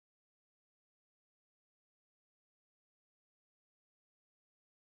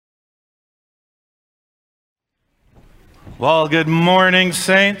Well, good morning,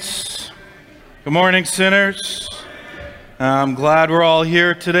 saints. Good morning, sinners. I'm glad we're all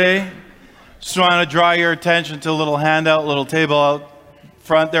here today. Just want to draw your attention to a little handout, a little table out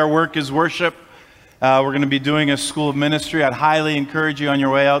front there. Work is worship. We're going to be doing a school of ministry. I'd highly encourage you on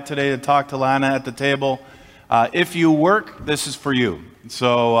your way out today to talk to Lana at the table. If you work, this is for you.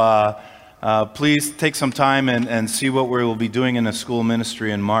 So please take some time and see what we will be doing in a school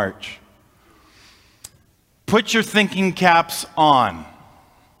ministry in March. Put your thinking caps on.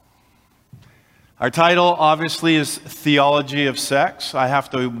 Our title, obviously, is Theology of Sex. I have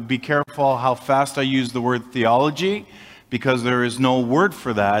to be careful how fast I use the word theology because there is no word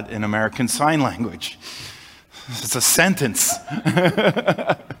for that in American Sign Language. It's a sentence.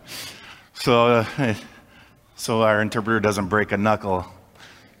 So our interpreter doesn't break a knuckle,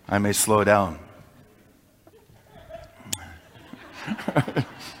 I may slow down.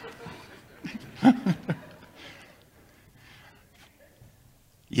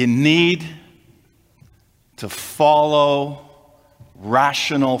 You need to follow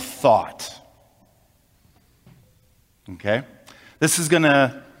rational thought. Okay? This is going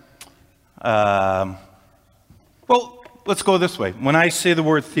to, well, let's go this way. When I say the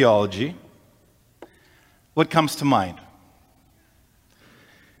word theology, what comes to mind?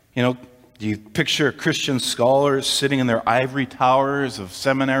 You know, do you picture Christian scholars sitting in their ivory towers of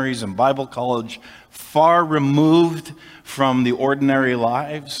seminaries and Bible college, far removed from the ordinary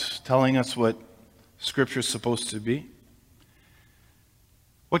lives, telling us what Scripture is supposed to be?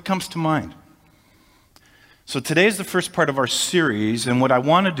 What comes to mind? So today is the first part of our series, and what I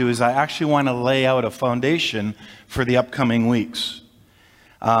want to do is I actually want to lay out a foundation for the upcoming weeks.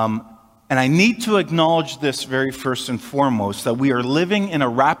 And I need to acknowledge this very first and foremost, that we are living in a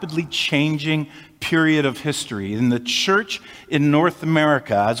rapidly changing period of history. And the church in North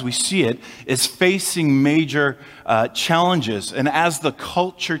America, as we see it, is facing major challenges. And as the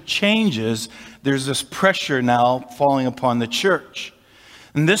culture changes, there's this pressure now falling upon the church.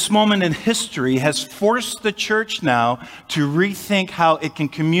 And this moment in history has forced the church now to rethink how it can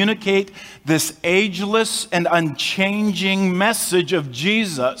communicate this ageless and unchanging message of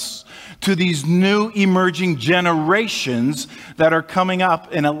Jesus to these new emerging generations that are coming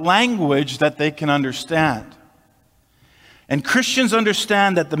up in a language that they can understand. And Christians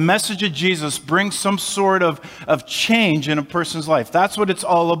understand that the message of Jesus brings some sort of change in a person's life. That's what it's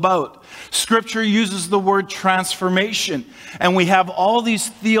all about. Scripture uses the word transformation. And we have all these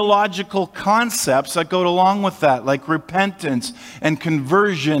theological concepts that go along with that, like repentance and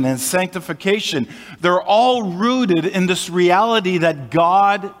conversion and sanctification. They're all rooted in this reality that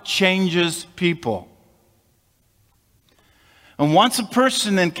God changes people. And once a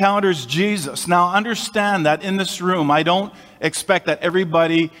person encounters Jesus, now understand that in this room, I don't expect that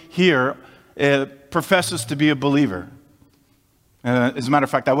everybody here professes to be a believer. As a matter of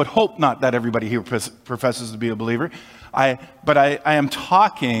fact, I would hope not that everybody here professes to be a believer. But I am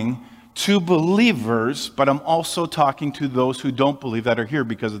talking to believers, but I'm also talking to those who don't believe that are here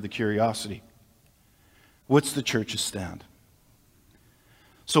because of the curiosity. What's the church's stand?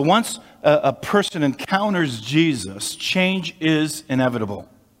 So once a person encounters Jesus, change is inevitable.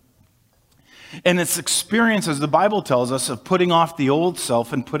 And it's experience, as the Bible tells us, of putting off the old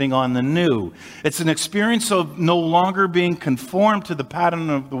self and putting on the new. It's an experience of no longer being conformed to the pattern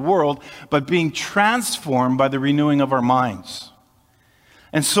of the world, but being transformed by the renewing of our minds.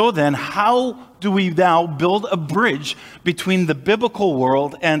 And so then, how do we now build a bridge between the biblical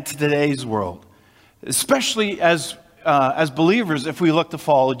world and today's world? Especially as believers, if we look to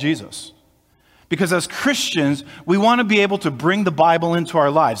follow Jesus. Because as Christians, we want to be able to bring the Bible into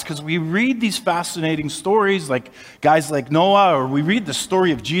our lives. Because we read these fascinating stories like guys like Noah, or we read the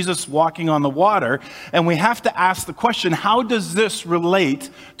story of Jesus walking on the water, and we have to ask the question, how does this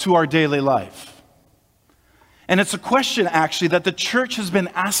relate to our daily life? And it's a question, actually, that the church has been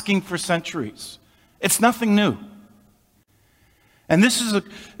asking for centuries. It's nothing new. And this is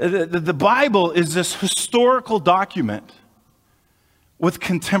the Bible is this historical document with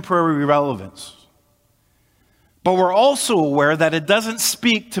contemporary relevance. But we're also aware that it doesn't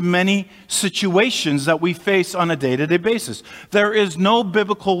speak to many situations that we face on a day-to-day basis. There is no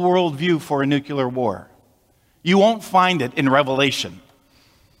biblical worldview for a nuclear war. You won't find it in Revelation.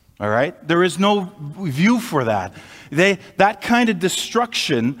 All right? There is no view for that. That kind of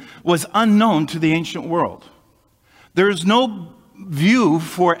destruction was unknown to the ancient world. There is no view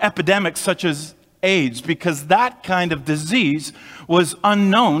for epidemics such as AIDS, because that kind of disease was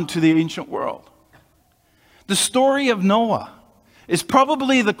unknown to the ancient world. The story of Noah is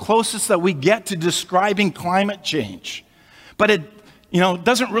probably the closest that we get to describing climate change, but it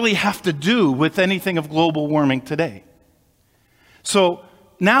doesn't really have to do with anything of global warming today. So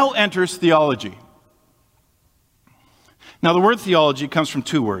now enters theology. Now the word theology comes from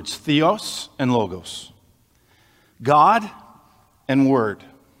two words, theos and logos. God and word.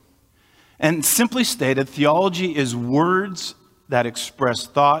 And simply stated, theology is words that express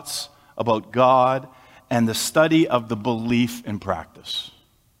thoughts about God and the study of the belief and practice.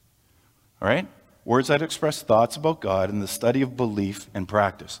 All right? Words that express thoughts about God and the study of belief and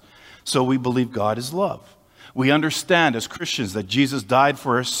practice. So we believe God is love. We understand as Christians that Jesus died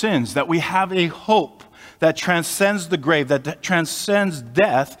for our sins, that we have a hope that transcends the grave, that transcends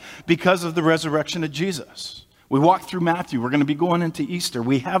death because of the resurrection of Jesus. We walk through Matthew. We're going to be going into Easter.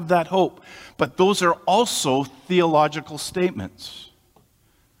 We have that hope. But those are also theological statements.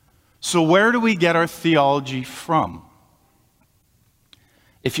 So where do we get our theology from?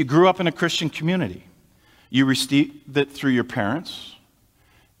 If you grew up in a Christian community, you received it through your parents.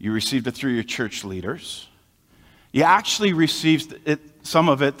 You received it through your church leaders. You actually received some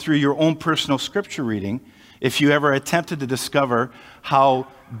of it through your own personal scripture reading if you ever attempted to discover how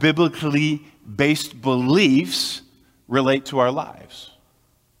biblically based beliefs relate to our lives.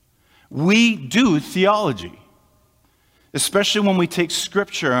 We do theology, especially when we take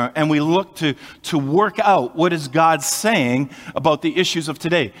scripture and we look to work out what is God saying about the issues of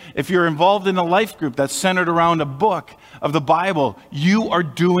today. If you're involved in a life group that's centered around a book of the Bible, you are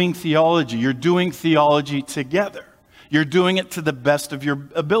doing theology. You're doing theology together. You're doing it to the best of your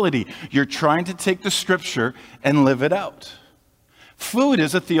ability. You're trying to take the scripture and live it out. Food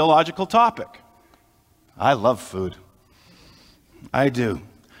is a theological topic. I love food. I do.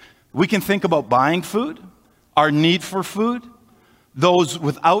 We can think about buying food, our need for food, those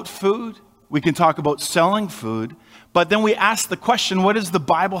without food. We can talk about selling food. But then we ask the question, what does the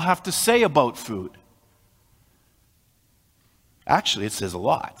Bible have to say about food? Actually, it says a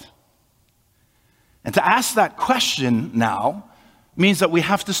lot. And to ask that question now means that we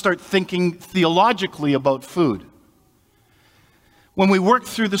have to start thinking theologically about food. When we work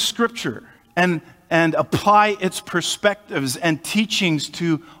through the scripture and apply its perspectives and teachings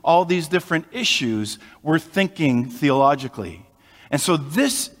to all these different issues, we're thinking theologically. And so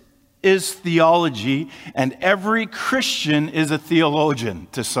this is theology, and every Christian is a theologian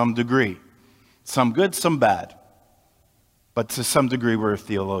to some degree. Some good, some bad. But to some degree, we're a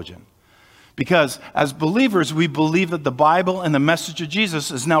theologian. Because as believers, we believe that the Bible and the message of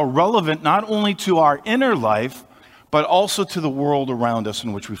Jesus is now relevant not only to our inner life, but also to the world around us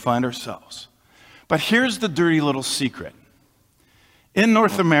in which we find ourselves. But here's the dirty little secret. In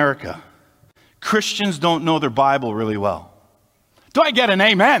North America, Christians don't know their Bible really well. Do I get an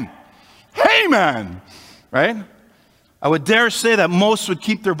amen? Amen! Right? I would dare say that most would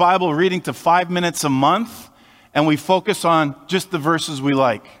keep their Bible reading to 5 minutes a month, and we focus on just the verses we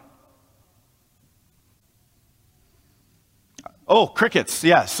like. Oh, crickets.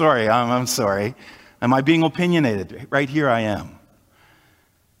 Yeah, sorry. I'm sorry. Am I being opinionated? Right here I am.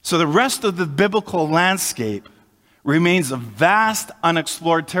 So the rest of the biblical landscape remains a vast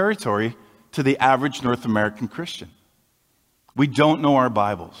unexplored territory to the average North American Christian. We don't know our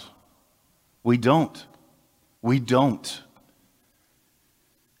Bibles. We don't. We don't.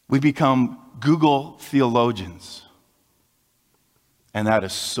 We become Google theologians. And that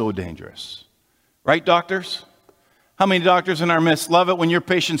is so dangerous. Right, doctors? How many doctors in our midst love it when your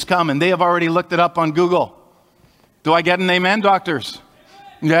patients come and they have already looked it up on Google? Do I get an amen, doctors?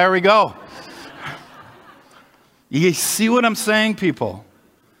 There we go. You see what I'm saying, people?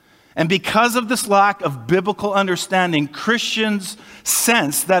 And because of this lack of biblical understanding, Christians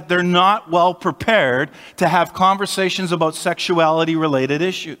sense that they're not well prepared to have conversations about sexuality-related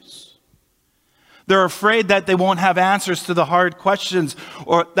issues. They're afraid that they won't have answers to the hard questions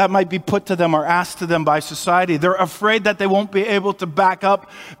or that might be put to them or asked to them by society. They're afraid that they won't be able to back up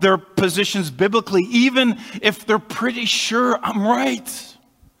their positions biblically, even if they're pretty sure I'm right.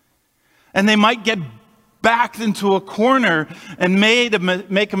 And they might get backed into a corner and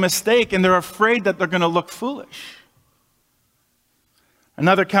make a mistake, and they're afraid that they're going to look foolish.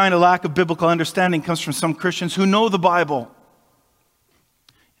 Another kind of lack of biblical understanding comes from some Christians who know the Bible.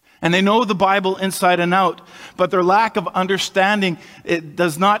 And they know the Bible inside and out, but their lack of understanding, it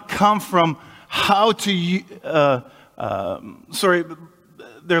does not come from how to,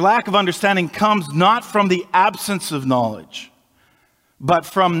 their lack of understanding comes not from the absence of knowledge, but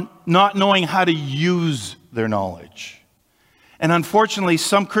from not knowing how to use their knowledge. And unfortunately,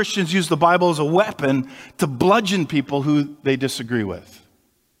 some Christians use the Bible as a weapon to bludgeon people who they disagree with.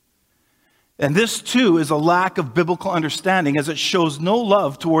 And this, too, is a lack of biblical understanding, as it shows no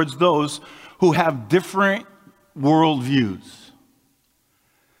love towards those who have different worldviews.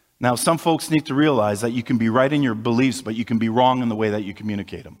 Now, some folks need to realize that you can be right in your beliefs, but you can be wrong in the way that you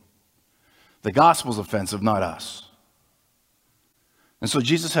communicate them. The gospel's offensive, not us. And so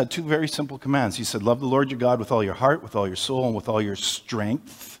Jesus had two very simple commands. He said, love the Lord your God with all your heart, with all your soul, and with all your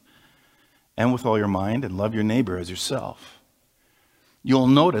strength, and with all your mind, and love your neighbor as yourself. You'll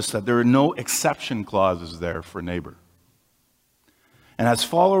notice that there are no exception clauses there for neighbor. And as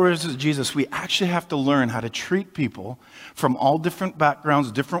followers of Jesus, we actually have to learn how to treat people from all different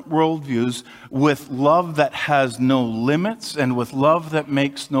backgrounds, different worldviews, with love that has no limits and with love that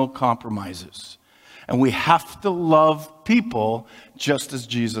makes no compromises. And we have to love people just as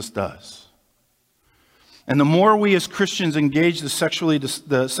Jesus does. And the more we as Christians engage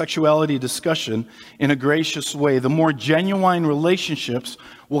the sexuality discussion in a gracious way, the more genuine relationships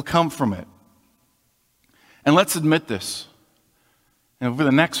will come from it. And let's admit this. And over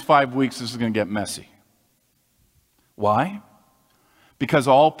the next 5 weeks, this is going to get messy. Why? Because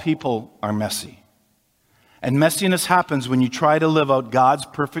all people are messy. And messiness happens when you try to live out God's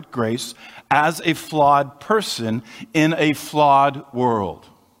perfect grace as a flawed person in a flawed world.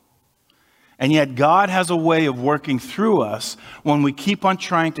 And yet God has a way of working through us when we keep on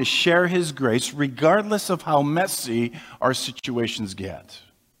trying to share His grace, regardless of how messy our situations get.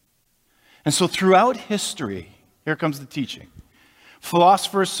 And so throughout history, here comes the teaching.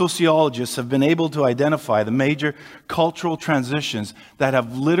 Philosophers, sociologists have been able to identify the major cultural transitions that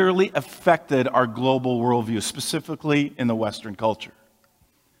have literally affected our global worldview, specifically in the Western culture.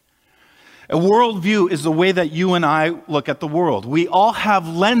 A worldview is the way that you and I look at the world. We all have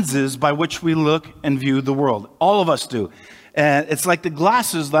lenses by which we look and view the world. All of us do. And it's like the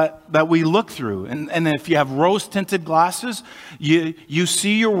glasses that we look through. And if you have rose-tinted glasses, you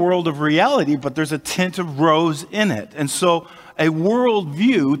see your world of reality, but there's a tint of rose in it. And so a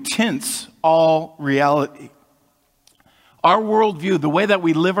worldview tints all reality. Our worldview, the way that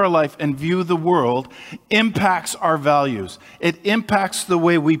we live our life and view the world, impacts our values. It impacts the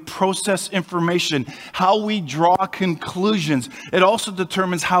way we process information, how we draw conclusions. It also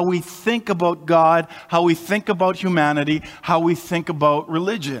determines how we think about God, how we think about humanity, how we think about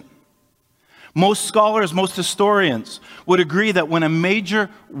religion. Most scholars, most historians would agree that when a major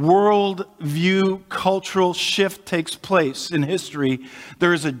worldview cultural shift takes place in history,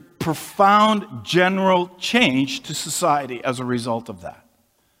 there is a profound general change to society as a result of that.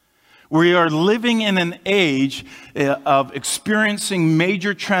 We are living in an age of experiencing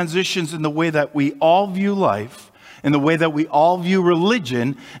major transitions in the way that we all view life, in the way that we all view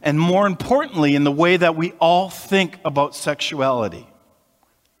religion, and more importantly, in the way that we all think about sexuality.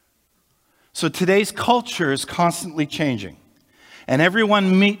 So today's culture is constantly changing, and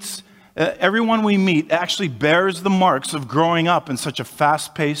everyone we meet actually bears the marks of growing up in such a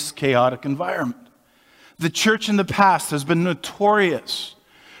fast-paced, chaotic environment. The church in the past has been notorious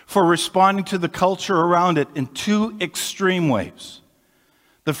for responding to the culture around it in two extreme ways.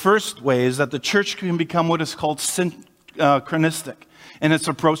 The first way is that the church can become what is called synchronistic in its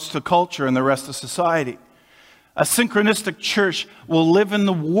approach to culture and the rest of society. A synchronistic church will live in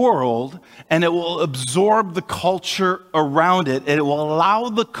the world and it will absorb the culture around it. And it will allow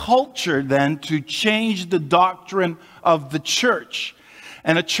the culture then to change the doctrine of the church.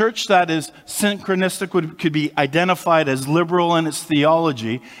 And a church that is synchronistic could be identified as liberal in its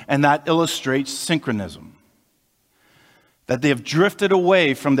theology, and that illustrates synchronism. That they have drifted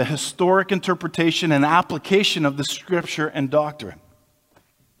away from the historic interpretation and application of the scripture and doctrine.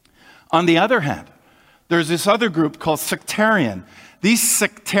 On the other hand, there's this other group called sectarian. These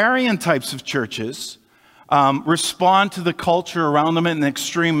sectarian types of churches respond to the culture around them in an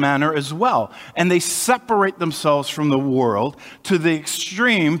extreme manner as well. And they separate themselves from the world to the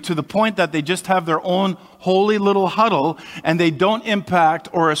extreme, to the point that they just have their own holy little huddle and they don't impact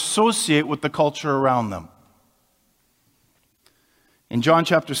or associate with the culture around them. In John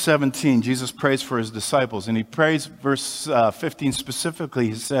chapter 17, Jesus prays for his disciples, and he prays, verse 15 specifically,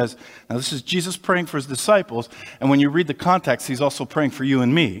 he says, now this is Jesus praying for his disciples, and when you read the context, he's also praying for you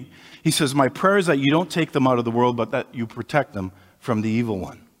and me. He says, my prayer is that you don't take them out of the world, but that you protect them from the evil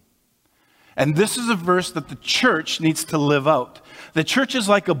one. And this is a verse that the church needs to live out. The church is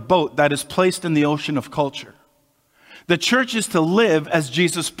like a boat that is placed in the ocean of culture. The church is to live as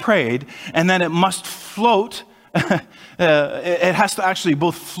Jesus prayed, and then it must float. It has to actually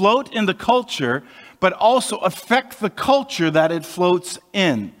both float in the culture, but also affect the culture that it floats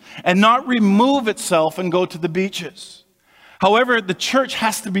in, and not remove itself and go to the beaches. However, the church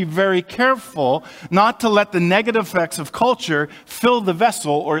has to be very careful not to let the negative effects of culture fill the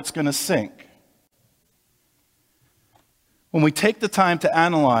vessel, or it's going to sink. When we take the time to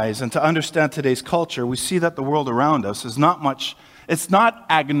analyze and to understand today's culture, we see that the world around us is not much It's not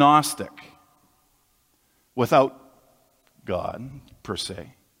agnostic without God, per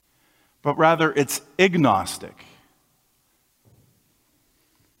se, but rather it's agnostic.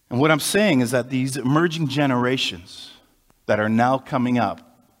 And what I'm saying is that these emerging generations that are now coming up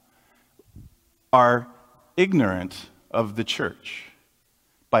are ignorant of the church.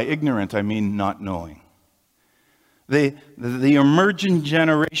 By ignorant, I mean not knowing. The emerging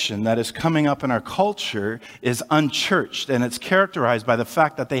generation that is coming up in our culture is unchurched, and it's characterized by the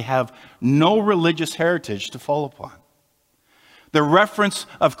fact that they have no religious heritage to fall upon. The reference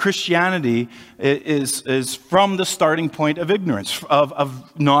of Christianity is from the starting point of ignorance,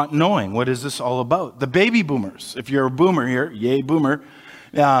 of not knowing. What is this all about? The baby boomers, if you're a boomer here, yay boomer,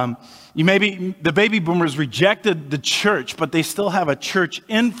 the baby boomers rejected the church, but they still have a church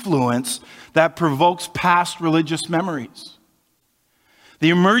influence that provokes past religious memories.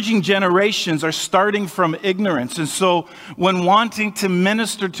 The emerging generations are starting from ignorance. And so when wanting to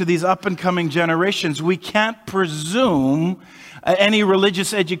minister to these up and coming generations, we can't presume any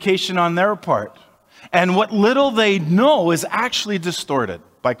religious education on their part. And what little they know is actually distorted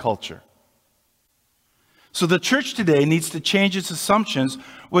by culture. So the church today needs to change its assumptions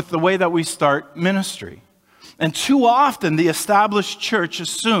with the way that we start ministry. And too often, the established church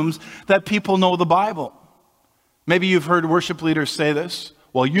assumes that people know the Bible. Maybe you've heard worship leaders say this.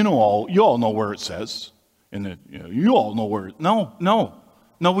 Well, you all know where it says. You all know where. No,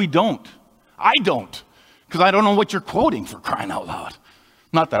 we don't. I don't. Because I don't know what you're quoting, for crying out loud.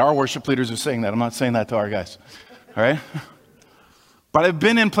 Not that our worship leaders are saying that. I'm not saying that to our guys. All right? But I've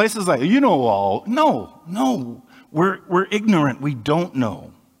been in places like, No. We're ignorant. We don't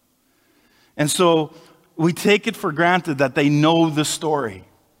know. And so we take it for granted that they know the story.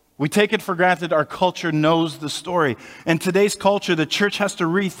 We take it for granted our culture knows the story. In today's culture, the church has to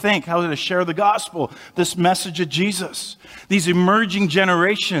rethink how to share the gospel, this message of Jesus. These emerging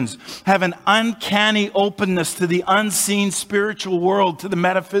generations have an uncanny openness to the unseen spiritual world, to the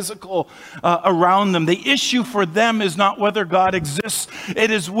metaphysical around them. The issue for them is not whether God exists,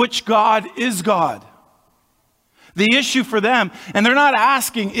 it is which God is God. The issue for them, and they're not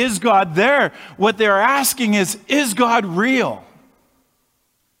asking, is God there? What they're asking is God real?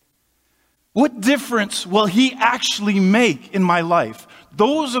 What difference will he actually make in my life?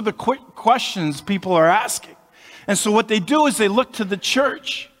 Those are the questions people are asking. And so what they do is they look to the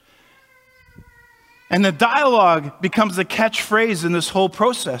church. And the dialogue becomes the catchphrase in this whole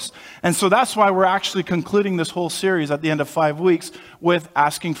process. And so that's why we're actually concluding this whole series at the end of 5 weeks with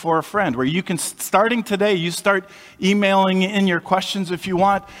Asking for a Friend, where you can, starting today, you start emailing in your questions if you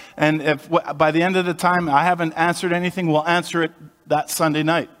want. And if by the end of the time I haven't answered anything, we'll answer it that Sunday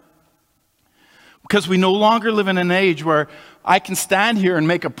night. Because we no longer live in an age where I can stand here and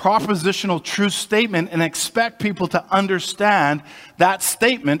make a propositional truth statement and expect people to understand that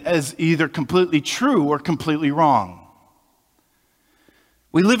statement as either completely true or completely wrong.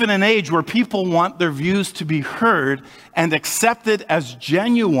 We live in an age where people want their views to be heard and accepted as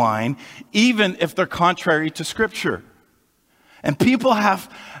genuine, even if they're contrary to Scripture. And people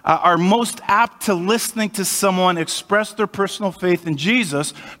are most apt to listening to someone express their personal faith in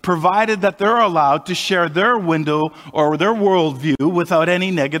Jesus, provided that they're allowed to share their window or their worldview without any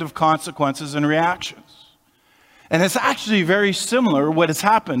negative consequences and reactions. And it's actually very similar what has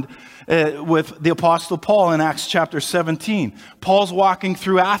happened with the Apostle Paul in Acts chapter 17. Paul's walking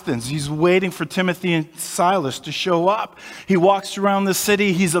through Athens. He's waiting for Timothy and Silas to show up. He walks around the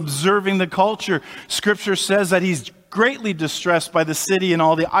city. He's observing the culture. Scripture says that he's greatly distressed by the city and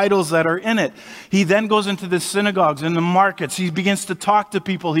all the idols that are in it. He then goes into the synagogues and the markets. He begins to talk to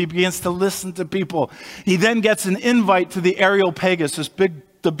people. He begins to listen to people. He then gets an invite to the Areopagus, this big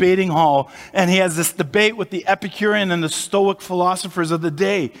debating hall, and he has this debate with the Epicurean and the Stoic philosophers of the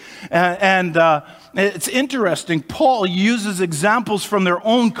day. And it's interesting. Paul uses examples from their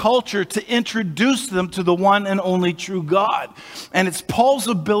own culture to introduce them to the one and only true God. And it's Paul's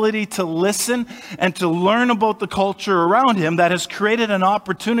ability to listen and to learn about the culture around him that has created an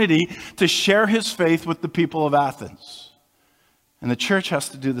opportunity to share his faith with the people of Athens. And the church has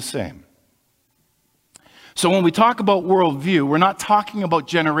to do the same. So when we talk about worldview, we're not talking about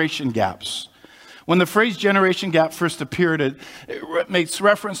generation gaps. When the phrase generation gap first appeared, it makes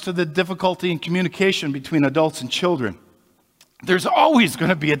reference to the difficulty in communication between adults and children. There's always going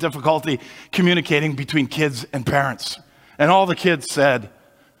to be a difficulty communicating between kids and parents. And all the kids said,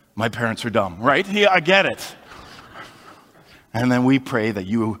 my parents are dumb, right? Yeah, I get it. And then we pray that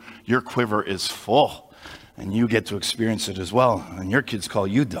your quiver is full and you get to experience it as well. And your kids call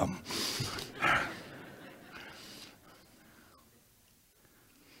you dumb.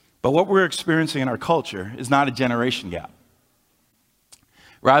 But what we're experiencing in our culture is not a generation gap.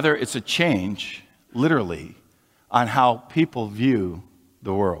 Rather, it's a change, literally, on how people view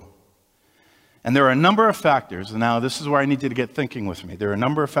the world. And there are a number of factors, and now this is where I need you to get thinking with me. There are a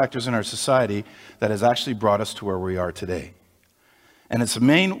number of factors in our society that has actually brought us to where we are today. And it's a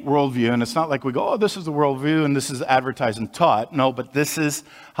main worldview, and it's not like we go, oh, this is the worldview, and this is advertised and taught. No, but this is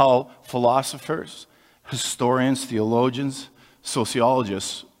how philosophers, historians, theologians,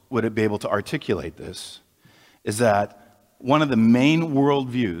 sociologists would be able to articulate this, is that one of the main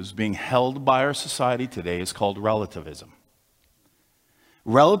worldviews being held by our society today is called relativism.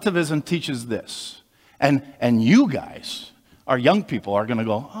 Relativism teaches this. And you guys, our young people, are going to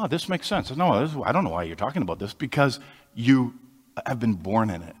go, oh, this makes sense. No, I don't know why you're talking about this, because you have been born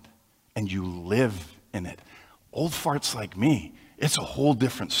in it and you live in it. Old farts like me, it's a whole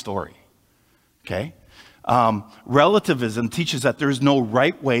different story. Okay? Relativism teaches that there's no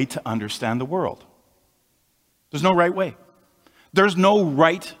right way to understand the world. There's no right way. There's no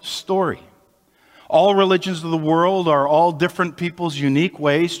right story. All religions of the world are all different people's unique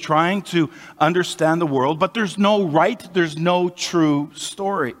ways trying to understand the world, but there's no right, there's no true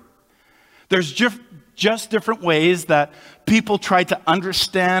story. There's just different ways that people try to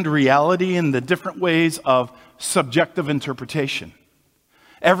understand reality in the different ways of subjective interpretation.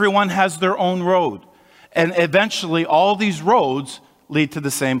 Everyone has their own road, and eventually all these roads lead to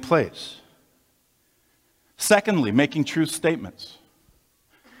the same place. Secondly, making truth statements.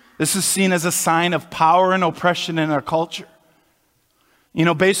 This is seen as a sign of power and oppression in our culture. You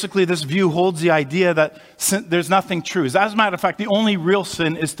know, basically this view holds the idea that there's nothing true. As a matter of fact, the only real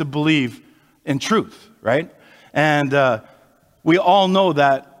sin is to believe in truth, right? And we all know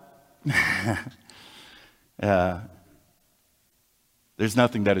that there's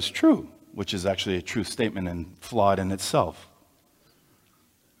nothing that is true, which is actually a true statement and flawed in itself.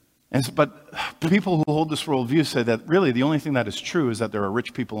 But people who hold this worldview say that really the only thing that is true is that there are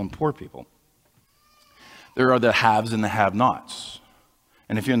rich people and poor people. There are the haves and the have-nots.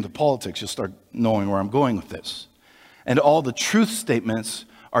 And if you're into politics, you'll start knowing where I'm going with this. And all the truth statements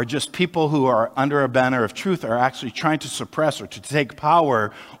are just people who are under a banner of truth are actually trying to suppress or to take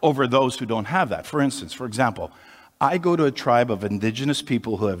power over those who don't have that. For instance, for example, I go to a tribe of indigenous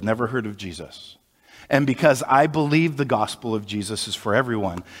people who have never heard of Jesus. And because I believe the gospel of Jesus is for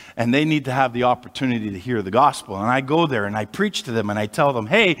everyone, and they need to have the opportunity to hear the gospel. And I go there and I preach to them and I tell them,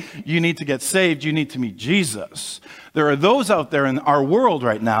 hey, you need to get saved, you need to meet Jesus. There are those out there in our world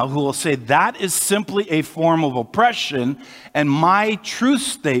right now who will say that is simply a form of oppression, and my truth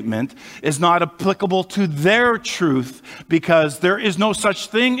statement is not applicable to their truth because there is no such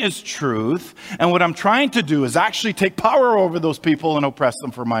thing as truth. And what I'm trying to do is actually take power over those people and oppress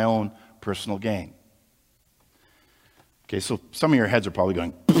them for my own personal gain. Okay, so some of your heads are probably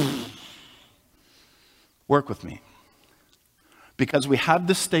going, work with me. Because we have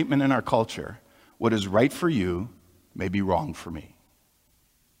this statement in our culture, what is right for you may be wrong for me.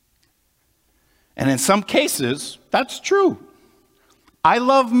 And in some cases, that's true. I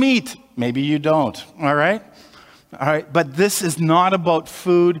love meat. Maybe you don't, all right? All right, but this is not about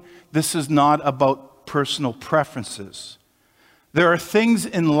food. This is not about personal preferences. There are things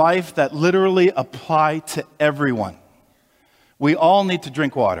in life that literally apply to everyone. We all need to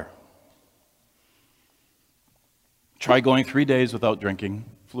drink water. Try going 3 days without drinking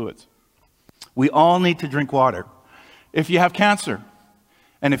fluids. We all need to drink water. If you have cancer,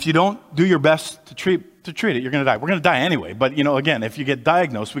 and if you don't do your best to treat it, you're going to die. We're going to die anyway, but again, if you get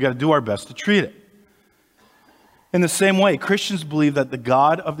diagnosed, we got to do our best to treat it. In the same way, Christians believe that the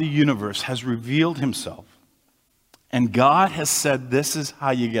God of the universe has revealed himself, and God has said, this is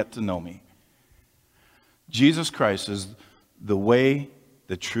how you get to know me. Jesus Christ is the way,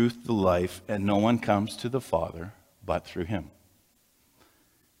 the truth, the life, and no one comes to the Father but through him.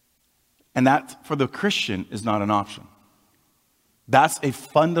 And that, for the Christian, is not an option. That's a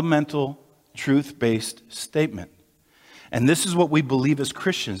fundamental, truth-based statement. And this is what we believe as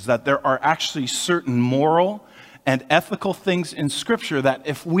Christians, that there are actually certain moral and ethical things in Scripture that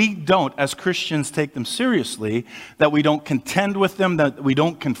if we don't, as Christians, take them seriously, that we don't contend with them, that we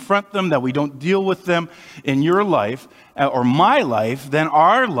don't confront them, that we don't deal with them in your life or my life, then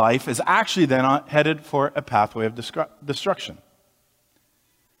our life is actually then headed for a pathway of destruction.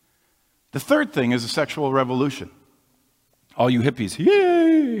 The third thing is the sexual revolution. All you hippies,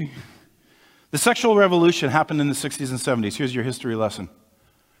 yay! The sexual revolution happened in the 60s and 70s. Here's your history lesson.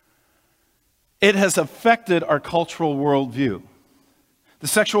 It has affected our cultural worldview. The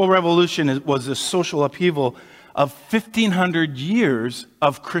sexual revolution was a social upheaval of 1,500 years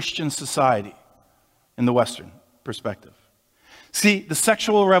of Christian society in the Western perspective. See, the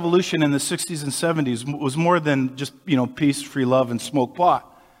sexual revolution in the 60s and 70s was more than just, peace, free love, and smoke pot.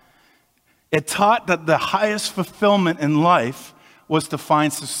 It taught that the highest fulfillment in life was to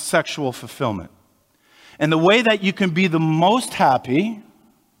find sexual fulfillment. And the way that you can be the most happy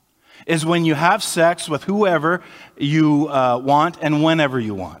is when you have sex with whoever you want and whenever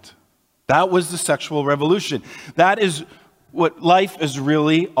you want. That was the sexual revolution. That is what life is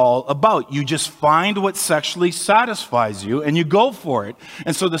really all about. You just find what sexually satisfies you and you go for it.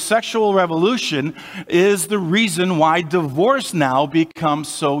 And so the sexual revolution is the reason why divorce now becomes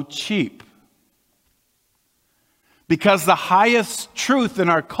so cheap. Because the highest truth in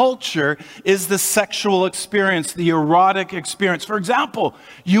our culture is the sexual experience, the erotic experience. For example,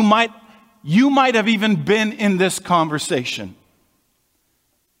 you might have even been in this conversation.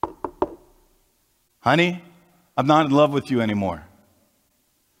 Honey, I'm not in love with you anymore.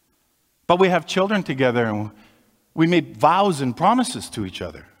 But we have children together and we made vows and promises to each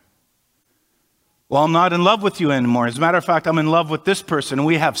other. Well, I'm not in love with you anymore. As a matter of fact, I'm in love with this person and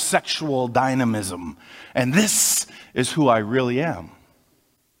we have sexual dynamism. And this is who I really am.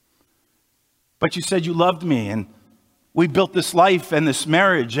 But you said you loved me and we built this life and this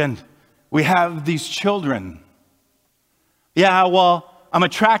marriage and we have these children. Yeah, well, I'm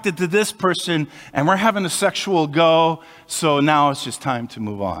attracted to this person and we're having a sexual go, so now it's just time to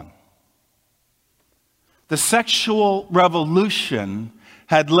move on. The sexual revolution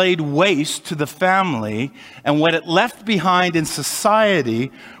had laid waste to the family, and what it left behind in society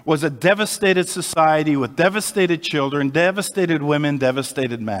was a devastated society with devastated children, devastated women,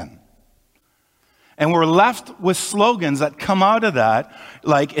 devastated men. And we're left with slogans that come out of that,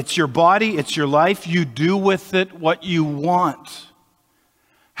 like, it's your body, it's your life, you do with it what you want.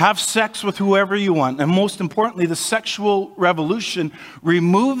 Have sex with whoever you want. And most importantly, the sexual revolution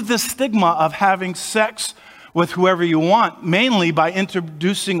removed the stigma of having sex with whoever you want, mainly by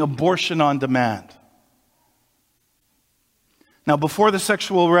introducing abortion on demand. Now, before the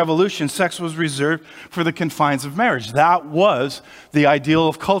sexual revolution, sex was reserved for the confines of marriage. That was the ideal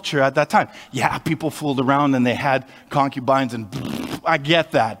of culture at that time. Yeah, people fooled around and they had concubines and I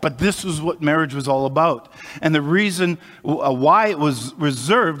get that. But this was what marriage was all about. And the reason why it was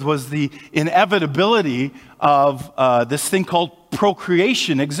reserved was the inevitability of this thing called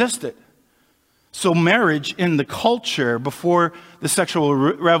procreation existed. So marriage in the culture before the sexual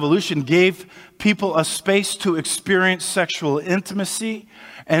revolution gave people a space to experience sexual intimacy,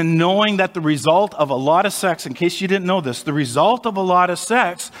 and knowing that the result of a lot of sex, in case you didn't know this, the result of a lot of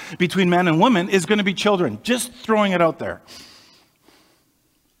sex between men and women is going to be children. Just throwing it out there.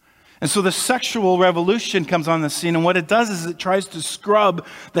 And so the sexual revolution comes on the scene, and what it does is it tries to scrub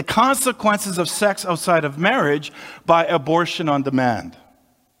the consequences of sex outside of marriage by abortion on demand.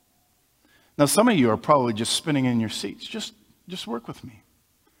 Now, some of you are probably just spinning in your seats. Just work with me.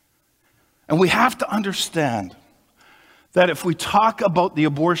 And we have to understand that if we talk about the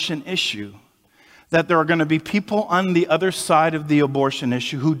abortion issue, that there are going to be people on the other side of the abortion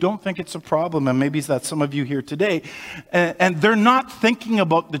issue who don't think it's a problem, and maybe that's some of you here today, and they're not thinking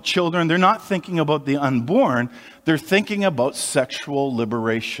about the children, they're not thinking about the unborn, they're thinking about sexual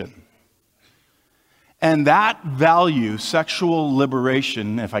liberation. And that value, sexual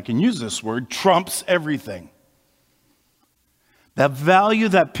liberation, if I can use this word, trumps everything. The value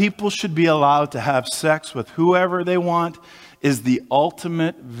that people should be allowed to have sex with whoever they want is the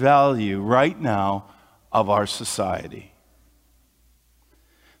ultimate value right now of our society.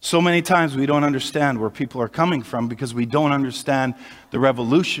 So many times we don't understand where people are coming from because we don't understand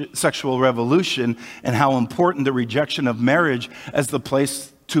the sexual revolution and how important the rejection of marriage as the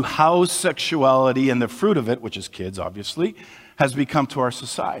place to house sexuality and the fruit of it, which is kids obviously, has become to our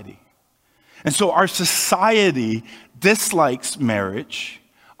society. And so our society dislikes marriage.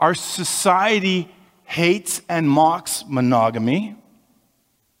 Our society hates and mocks monogamy.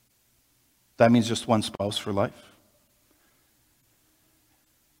 That means just one spouse for life.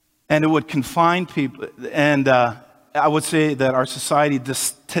 And it would confine people, and I would say that our society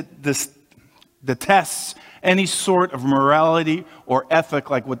detests any sort of morality or ethic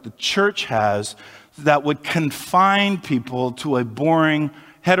like what the church has that would confine people to a boring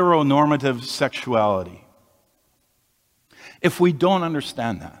heteronormative sexuality. If we don't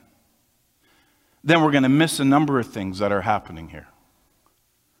understand that, then we're going to miss a number of things that are happening here.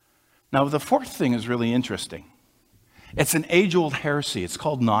 Now, the fourth thing is really interesting. It's an age-old heresy. It's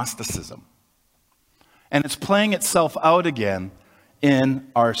called Gnosticism. And it's playing itself out again in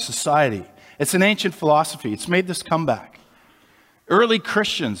our society. It's an ancient philosophy. It's made this comeback. Early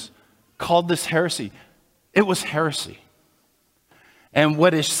Christians called this heresy. It was heresy. And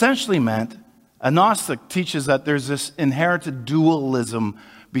what it essentially meant, a Gnostic teaches that there's this inherited dualism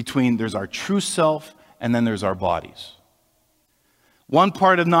between there's our true self and then there's our bodies. One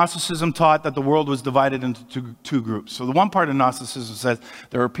part of Gnosticism taught that the world was divided into two groups. So the one part of Gnosticism says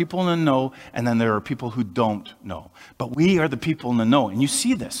there are people in the know, and then there are people who don't know. But we are the people in the know. And you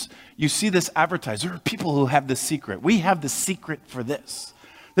see this. You see this advertised. There are people who have the secret. We have the secret for this.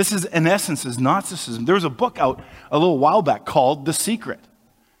 This is, in essence, is Gnosticism. There was a book out a little while back called The Secret.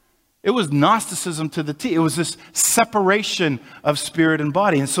 It was Gnosticism to the T. It was this separation of spirit and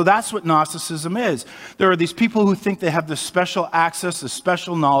body. And so that's what Gnosticism is. There are these people who think they have this special access, this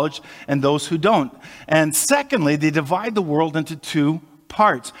special knowledge, and those who don't. And secondly, they divide the world into two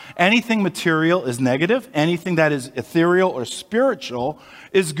parts. Anything material is negative. Anything that is ethereal or spiritual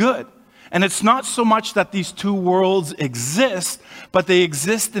is good. And it's not so much that these two worlds exist, but they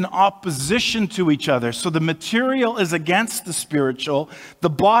exist in opposition to each other. So the material is against the spiritual, the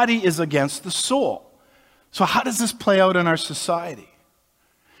body is against the soul. So how does this play out in our society?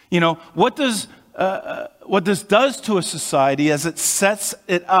 You know, what this does to a society is it sets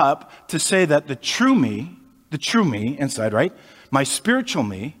it up to say that the true me inside, right? My spiritual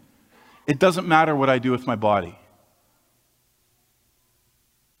me, it doesn't matter what I do with my body.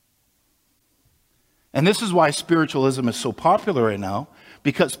 And this is why spiritualism is so popular right now,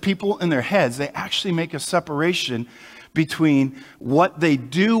 because people in their heads, they actually make a separation between what they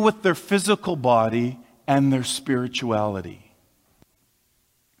do with their physical body and their spirituality.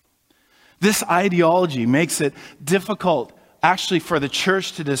 This ideology makes it difficult actually for the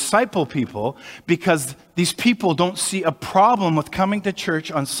church to disciple people, because these people don't see a problem with coming to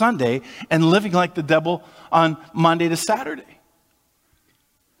church on Sunday and living like the devil on Monday to Saturday.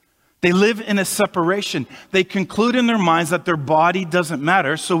 They live in a separation. They conclude in their minds that their body doesn't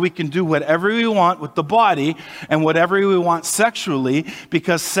matter, so we can do whatever we want with the body and whatever we want sexually,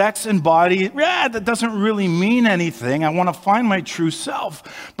 because sex and body, that doesn't really mean anything. I want to find my true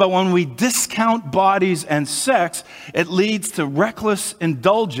self. But when we discount bodies and sex, it leads to reckless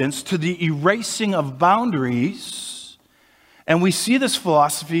indulgence, to the erasing of boundaries. And we see this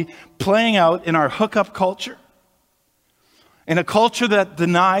philosophy playing out in our hookup culture. In a culture that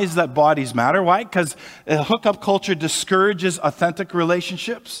denies that bodies matter. Why? Because a hookup culture discourages authentic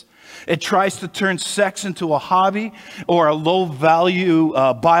relationships. It tries to turn sex into a hobby or a low-value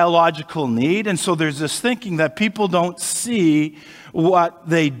biological need. And so there's this thinking that people don't see what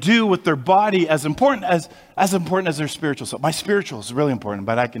they do with their body as important as their spiritual self. My spiritual is really important,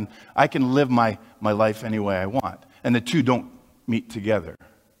 but I can live my life any way I want. And the two don't meet together,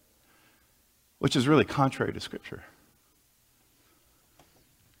 which is really contrary to Scripture.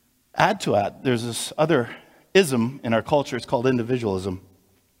 Add to that, there's this other ism in our culture. It's called individualism.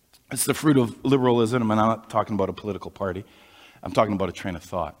 It's the fruit of liberalism, and I'm not talking about a political party. I'm talking about a train of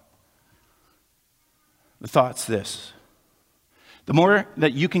thought. The thought's this: the more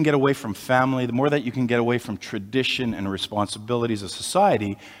that you can get away from family, the more that you can get away from tradition and responsibilities of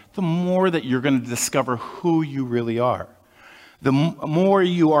society, the more that you're going to discover who you really are. The more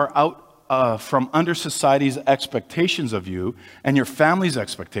you are out from under society's expectations of you and your family's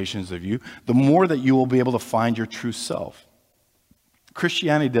expectations of you, the more that you will be able to find your true self.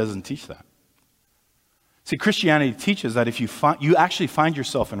 Christianity doesn't teach that. See, Christianity teaches that if you actually find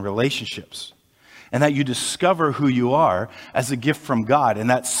yourself in relationships, and that you discover who you are as a gift from God, and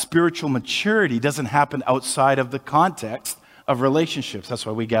that spiritual maturity doesn't happen outside of the context of relationships. That's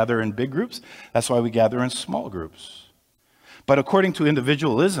why we gather in big groups. That's why we gather in small groups. But according to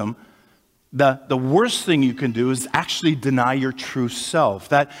individualism, the worst thing you can do is actually deny your true self.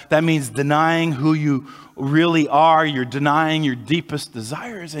 That means denying who you really are. You're denying your deepest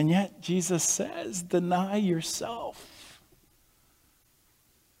desires. And yet Jesus says, deny yourself.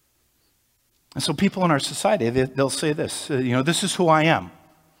 And so people in our society, they'll say this, this is who I am.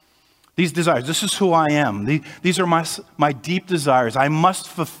 These desires, this is who I am. These are my deep desires. I must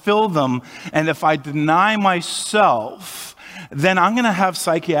fulfill them. And if I deny myself, then I'm going to have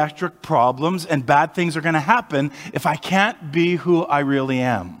psychiatric problems and bad things are going to happen if I can't be who I really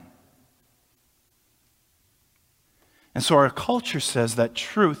am. And so our culture says that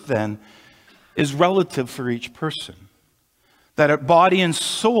truth then is relative for each person. That body and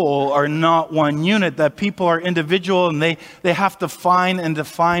soul are not one unit, that people are individual and they have to find and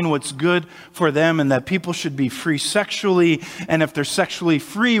define what's good for them, and that people should be free sexually, and if they're sexually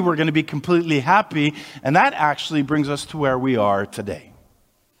free, we're going to be completely happy. And that actually brings us to where we are today.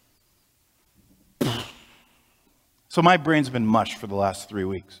 So my brain's been mush for the last 3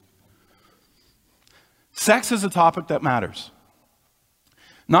 weeks. Sex is a topic that matters.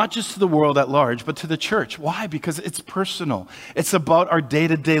 Not just to the world at large, but to the church. Why? Because it's personal. It's about our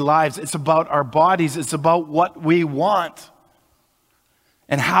day-to-day lives. It's about our bodies. It's about what we want.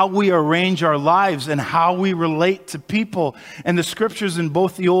 and how we arrange our lives and how we relate to people. And the scriptures in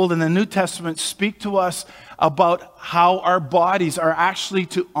both the Old and the New Testament speak to us about how our bodies are actually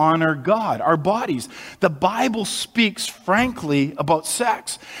to honor God. Our bodies. The Bible speaks frankly about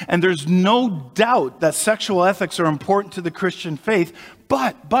sex. And there's no doubt that sexual ethics are important to the Christian faith.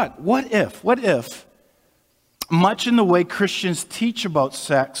 But what if much in the way Christians teach about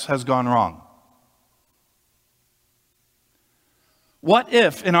sex has gone wrong? What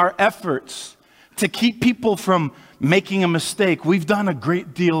if, in our efforts to keep people from making a mistake, we've done a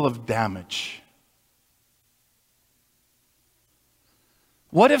great deal of damage?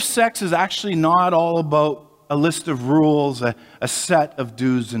 What if sex is actually not all about a list of rules, a set of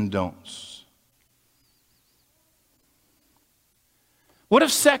do's and don'ts? What if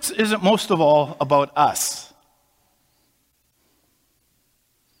sex isn't most of all about us?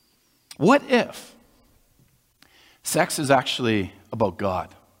 What if sex is actually about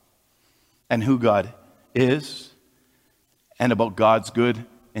God and who God is and about God's good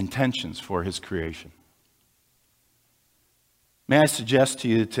intentions for his creation? May I suggest to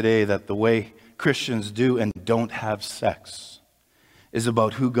you today that the way Christians do and don't have sex is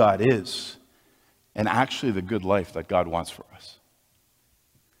about who God is and actually the good life that God wants for us.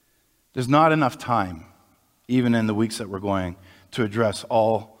 There's not enough time, even in the weeks that we're going, to address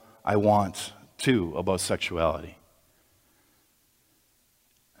all I want to about sexuality.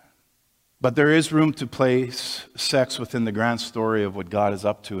 But there is room to place sex within the grand story of what God is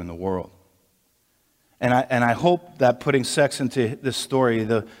up to in the world. And I hope that putting sex into this story,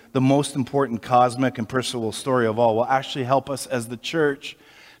 the most important cosmic and personal story of all, will actually help us as the church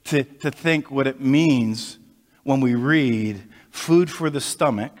to think what it means when we read food for the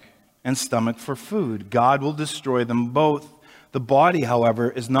stomach and stomach for food. God will destroy them both. The body,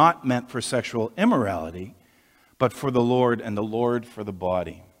 however, is not meant for sexual immorality, but for the Lord, and the Lord for the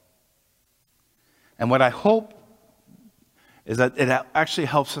body. And what I hope is that it actually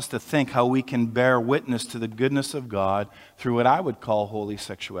helps us to think how we can bear witness to the goodness of God through what I would call holy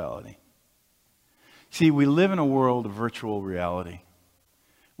sexuality. See, we live in a world of virtual reality.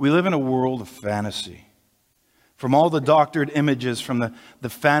 We live in a world of fantasy. From all the doctored images from the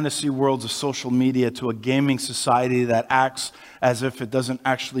fantasy worlds of social media to a gaming society that acts as if it doesn't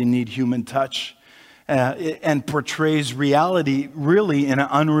actually need human touch. And portrays reality really in an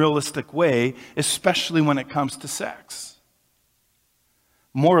unrealistic way, especially when it comes to sex.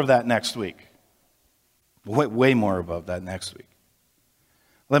 More of that next week. Way more about that next week.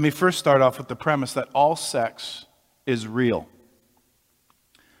 Let me first start off with the premise that all sex is real.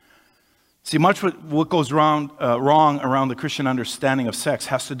 See, much what goes wrong around the Christian understanding of sex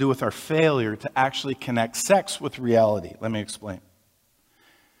has to do with our failure to actually connect sex with reality. Let me explain.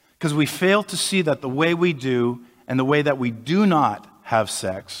 Because we fail to see that the way we do and the way that we do not have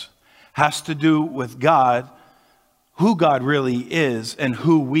sex has to do with God, who God really is, and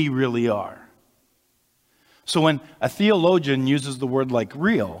who we really are. So when a theologian uses the word like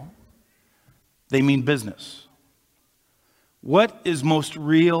real, they mean business. What is most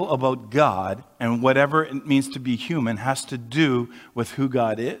real about God and whatever it means to be human has to do with who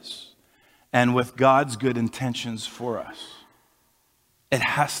God is and with God's good intentions for us. It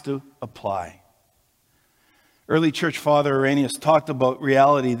has to apply. Early church father Irenaeus talked about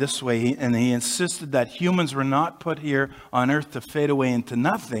reality this way, and he insisted that humans were not put here on earth to fade away into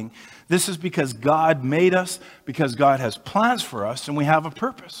nothing. This is because God made us, because God has plans for us, and we have a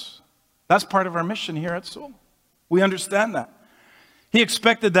purpose. That's part of our mission here at Soul. We understand that. He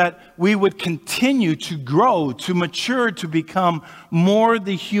expected that we would continue to grow, to mature, to become more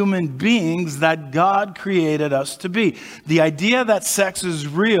the human beings that God created us to be. The idea that sex is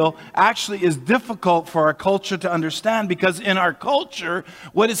real actually is difficult for our culture to understand, because in our culture,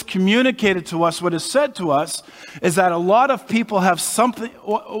 what is communicated to us, what is said to us, is that a lot of people have something,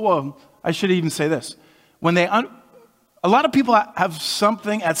 well, I should even say this. A lot of people have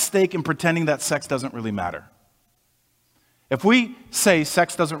something at stake in pretending that sex doesn't really matter. If we say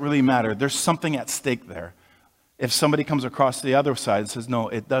sex doesn't really matter, there's something at stake there. If somebody comes across the other side and says, no,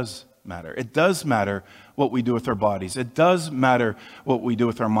 it does matter. It does matter what we do with our bodies. It does matter what we do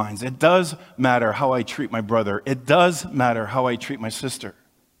with our minds. It does matter how I treat my brother. It does matter how I treat my sister.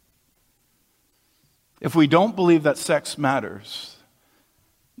 If we don't believe that sex matters,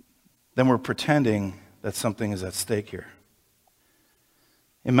 then we're pretending that something is at stake here.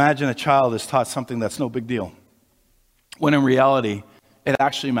 Imagine a child is taught something that's no big deal, when in reality, it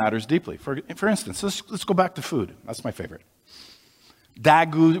actually matters deeply. For instance, let's go back to food. That's my favorite.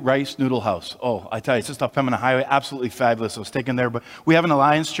 Dagu Rice Noodle House. Oh, I tell you, it's just off Pembina Highway. Absolutely fabulous. I was taken there. But we have an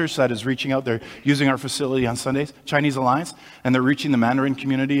Alliance Church that is reaching out. They're using our facility on Sundays, Chinese Alliance, and they're reaching the Mandarin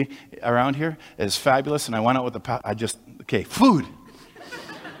community around here. It's fabulous. And I went out with food.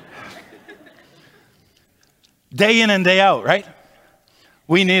 Day in and day out, right?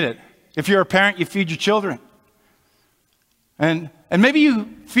 We need it. If you're a parent, you feed your children. And maybe you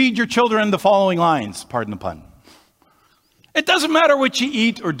feed your children the following lines, pardon the pun. It doesn't matter what you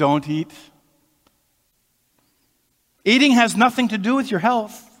eat or don't eat. Eating has nothing to do with your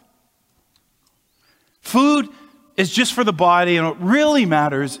health. Food is just for the body, and what really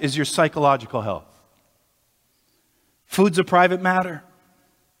matters is your psychological health. Food's a private matter.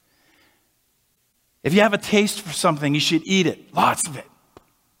 If you have a taste for something, you should eat it, lots of it.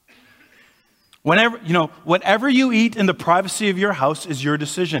 Whatever you eat in the privacy of your house is your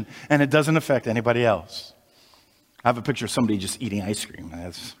decision, and it doesn't affect anybody else. I have a picture of somebody just eating ice cream.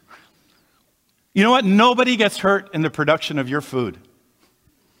 You know what? Nobody gets hurt in the production of your food.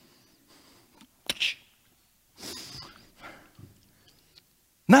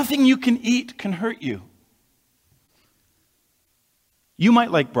 Nothing you can eat can hurt you. You might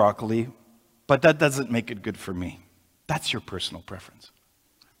like broccoli, but that doesn't make it good for me. That's your personal preference.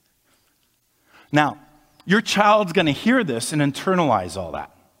 Now, your child's going to hear this and internalize all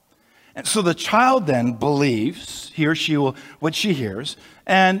that. And so the child then believes, he or she will, what she hears,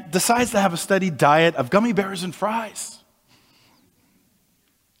 and decides to have a steady diet of gummy bears and fries.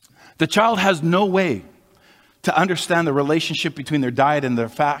 The child has no way to understand the relationship between their diet and their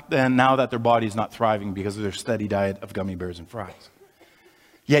fact, and now that their body's not thriving because of their steady diet of gummy bears and fries.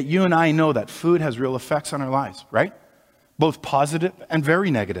 Yet you and I know that food has real effects on our lives, right? Both positive and very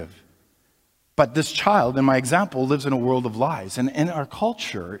negative. But this child, in my example, lives in a world of lies. And in our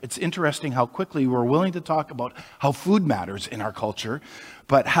culture, it's interesting how quickly we're willing to talk about how food matters in our culture,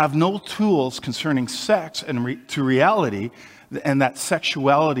 but have no tools concerning sex and to reality, and that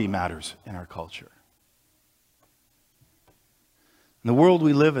sexuality matters in our culture. And the world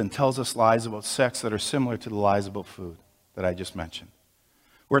we live in tells us lies about sex that are similar to the lies about food that I just mentioned.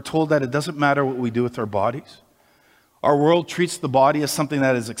 We're told that it doesn't matter what we do with our bodies. Our world treats the body as something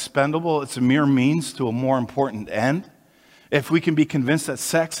that is expendable. It's a mere means to a more important end. If we can be convinced that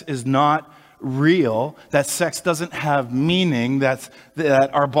sex is not real, that sex doesn't have meaning, that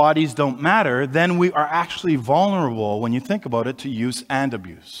our bodies don't matter, then we are actually vulnerable, when you think about it, to use and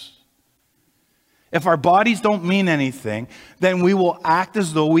abuse. If our bodies don't mean anything, then we will act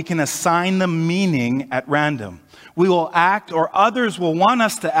as though we can assign them meaning at random. We will act, or others will want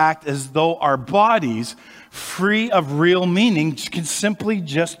us to act, as though our bodies, free of real meaning, can simply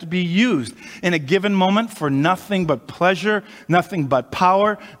just be used in a given moment for nothing but pleasure, nothing but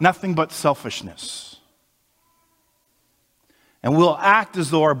power, nothing but selfishness. And we'll act as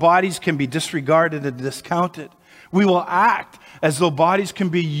though our bodies can be disregarded and discounted. We will act as though bodies can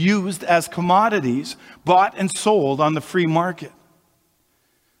be used as commodities, bought and sold on the free market.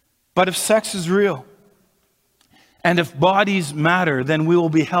 But if sex is real, and if bodies matter, then we will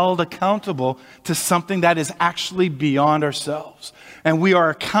be held accountable to something that is actually beyond ourselves. And we are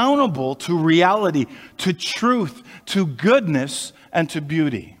accountable to reality, to truth, to goodness, and to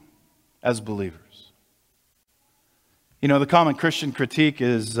beauty as believers. You know, the common Christian critique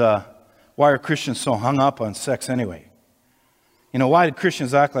is, why are Christians so hung up on sex anyway? You know, why did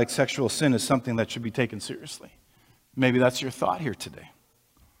Christians act like sexual sin is something that should be taken seriously? Maybe that's your thought here today.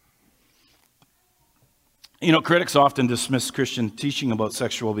 You know, critics often dismiss Christian teaching about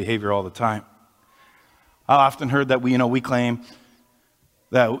sexual behavior all the time. I often heard that we claim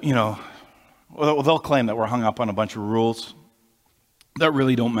that, they'll claim that we're hung up on a bunch of rules that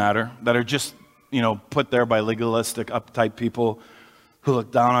really don't matter, that are just, put there by legalistic, uptight people who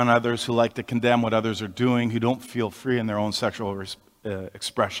look down on others, who like to condemn what others are doing, who don't feel free in their own sexual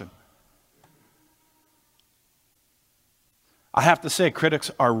expression. I have to say,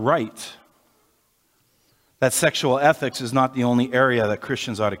 critics are right that sexual ethics is not the only area that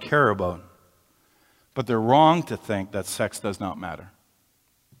Christians ought to care about. But they're wrong to think that sex does not matter.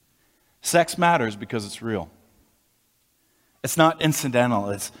 Sex matters because it's real. It's not incidental.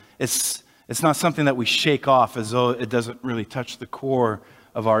 It's not something that we shake off as though it doesn't really touch the core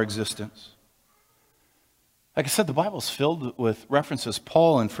of our existence. Like I said, the Bible's filled with references.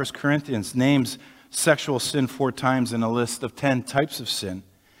 Paul in 1 Corinthians names sexual sin 4 times in a list of 10 types of sin.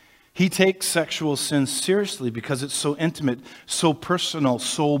 He takes sexual sin seriously because it's so intimate, so personal,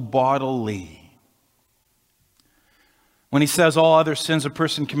 so bodily. When he says all other sins a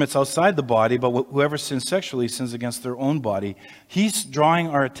person commits outside the body, but whoever sins sexually sins against their own body, he's drawing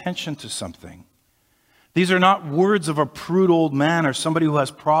our attention to something. These are not words of a prude old man or somebody who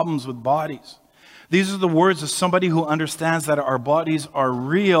has problems with bodies. These are the words of somebody who understands that our bodies are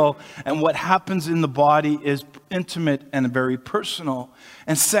real and what happens in the body is intimate and very personal.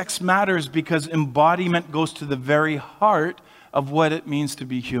 And sex matters because embodiment goes to the very heart of what it means to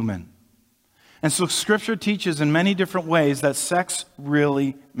be human. And so Scripture teaches in many different ways that sex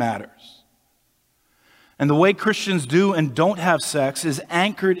really matters. And the way Christians do and don't have sex is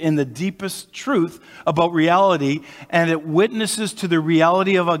anchored in the deepest truth about reality, and it witnesses to the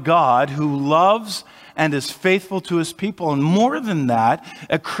reality of a God who loves and is faithful to his people. And more than that,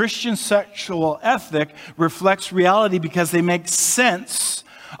 a Christian sexual ethic reflects reality because they make sense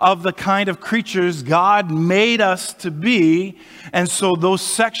of the kind of creatures God made us to be. And so those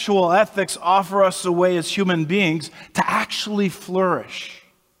sexual ethics offer us a way as human beings to actually flourish.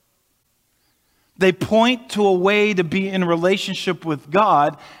 They point to a way to be in relationship with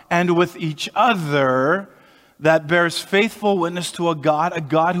God and with each other that bears faithful witness to a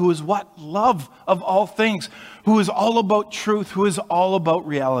God who is what? Love of all things, who is all about truth, who is all about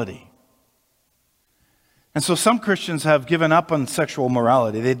reality. And so some Christians have given up on sexual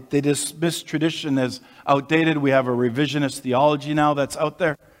morality. They dismiss tradition as outdated. We have a revisionist theology now that's out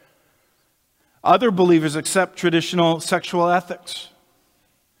there. Other believers accept traditional sexual ethics,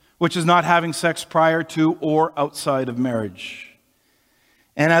 which is not having sex prior to or outside of marriage.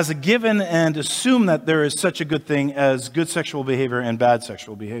 And as a given and assume that there is such a good thing as good sexual behavior and bad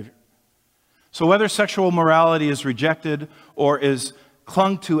sexual behavior. So whether sexual morality is rejected or is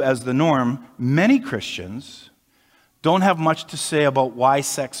clung to as the norm, many Christians don't have much to say about why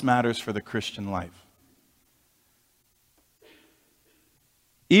sex matters for the Christian life.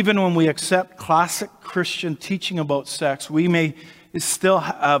 Even when we accept classic Christian teaching about sex, we may still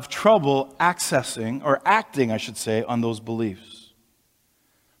have trouble accessing, or acting, I should say, on those beliefs.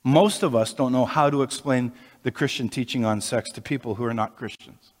 Most of us don't know how to explain the Christian teaching on sex to people who are not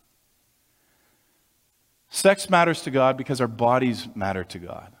Christians. Sex matters to God because our bodies matter to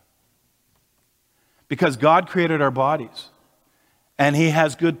God. Because God created our bodies, and He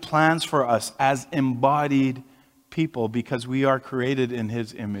has good plans for us as embodied people because we are created in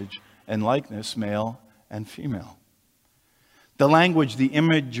His image and likeness, male and female. The language, the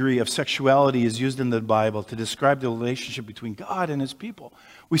imagery of sexuality is used in the Bible to describe the relationship between God and His people.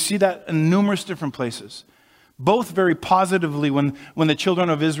 We see that in numerous different places, both very positively when the children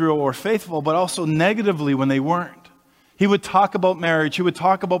of Israel were faithful, but also negatively when they weren't. He would talk about marriage. He would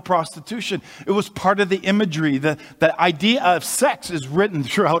talk about prostitution. It was part of the imagery. The idea of sex is written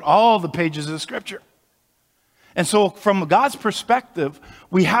throughout all the pages of Scripture. And so from God's perspective,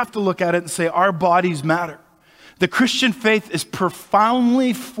 we have to look at it and say our bodies matter. The Christian faith is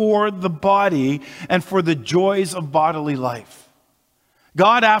profoundly for the body and for the joys of bodily life.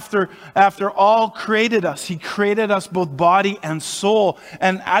 God, after all, created us. He created us both body and soul.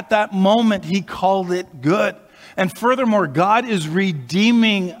 And at that moment, He called it good. And furthermore, God is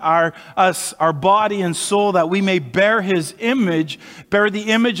redeeming our body and soul that we may bear His image, bear the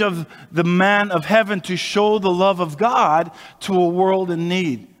image of the man of heaven to show the love of God to a world in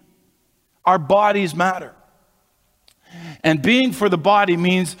need. Our bodies matter. And being for the body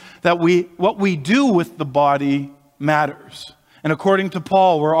means that what we do with the body matters. And according to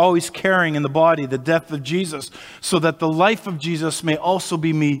Paul, we're always carrying in the body the death of Jesus so that the life of Jesus may also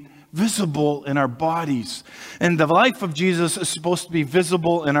be made visible in our bodies. And the life of Jesus is supposed to be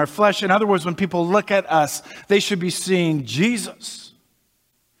visible in our flesh. In other words, when people look at us, they should be seeing Jesus.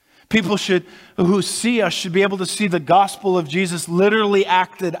 People who see us should be able to see the gospel of Jesus literally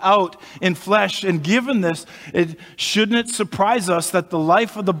acted out in flesh. And given this, shouldn't it surprise us that the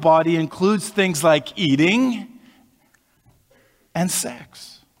life of the body includes things like eating and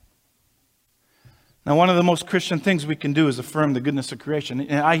sex? Now, one of the most Christian things we can do is affirm the goodness of creation.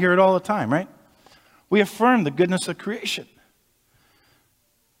 And I hear it all the time, right? We affirm the goodness of creation.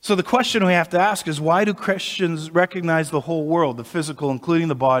 So the question we have to ask is, why do Christians recognize the whole world, the physical, including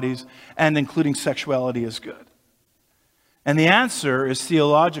the bodies, and including sexuality, as good? And the answer is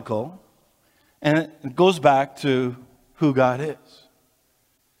theological, and it goes back to who God is.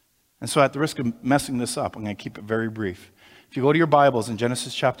 And so at the risk of messing this up, I'm going to keep it very brief. If you go to your Bibles in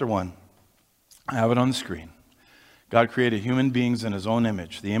Genesis chapter 1, I have it on the screen. God created human beings in His own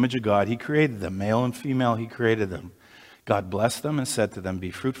image, the image of God. He created them, male and female, He created them. God blessed them and said to them,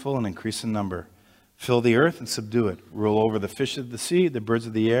 "Be fruitful and increase in number. Fill the earth and subdue it. Rule over the fish of the sea, the birds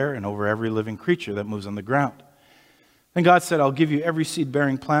of the air, and over every living creature that moves on the ground." Then God said, "I'll give you every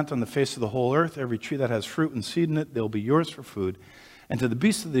seed-bearing plant on the face of the whole earth, every tree that has fruit and seed in it, they'll be yours for food. And to the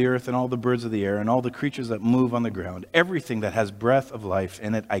beasts of the earth and all the birds of the air and all the creatures that move on the ground, everything that has breath of life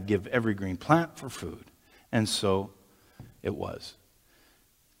in it, I give every green plant for food." And so it was.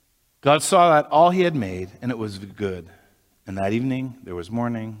 God saw that all he had made, and it was good. And that evening, there was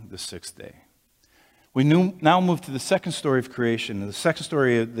morning, the sixth day. We now move to the second story of creation, the second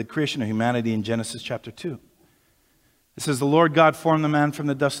story of the creation of humanity in Genesis chapter 2. It says, the Lord God formed the man from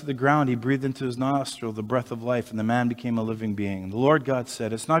the dust of the ground. He breathed into his nostril the breath of life, and the man became a living being. And the Lord God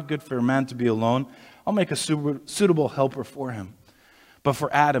said, it's not good for a man to be alone. I'll make a suitable helper for him. But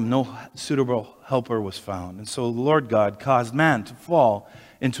for Adam, no suitable helper was found. And so the Lord God caused man to fall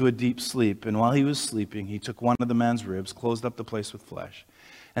into a deep sleep. And while he was sleeping, he took one of the man's ribs, closed up the place with flesh.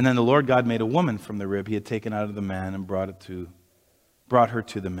 And then the Lord God made a woman from the rib he had taken out of the man and brought her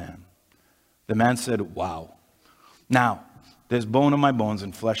to the man. The man said, wow. Now, this bone of my bones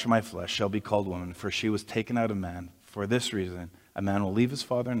and flesh of my flesh shall be called woman, for she was taken out of man. For this reason, a man will leave his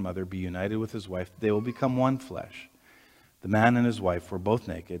father and mother, be united with his wife. They will become one flesh. The man and his wife were both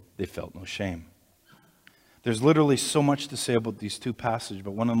naked. They felt no shame. There's literally so much to say about these two passages,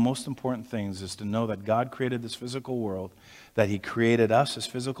 but one of the most important things is to know that God created this physical world, that he created us as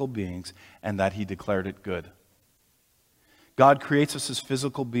physical beings, and that he declared it good. God creates us as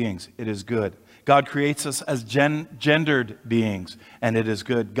physical beings. It is good. God creates us as gendered beings, and it is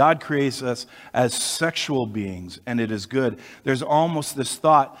good. God creates us as sexual beings, and it is good. There's almost this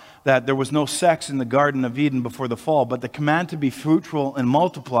thought that there was no sex in the Garden of Eden before the fall, but the command to be fruitful and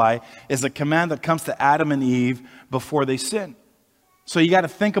multiply is a command that comes to Adam and Eve before they sin. So you got to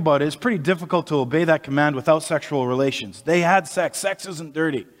think about it. It's pretty difficult to obey that command without sexual relations. They had sex. Sex isn't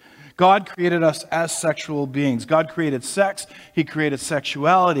dirty. God created us as sexual beings. God created sex. He created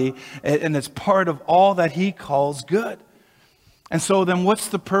sexuality, and it's part of all that he calls good. And so then what's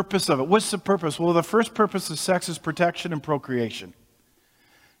the purpose of it? What's the purpose? Well, the first purpose of sex is protection and procreation.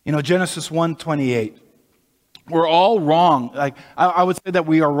 You know, Genesis 1:28. We're all wrong. Like I would say that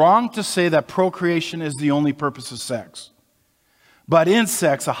we are wrong to say that procreation is the only purpose of sex. But in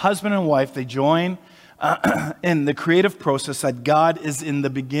sex, a husband and wife, they join in the creative process that God is in the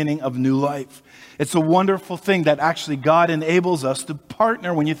beginning of new life. It's a wonderful thing that actually God enables us to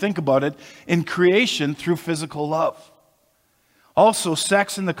partner, when you think about it, in creation through physical love. Also,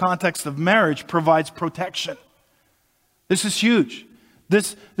 sex in the context of marriage provides protection. This is huge.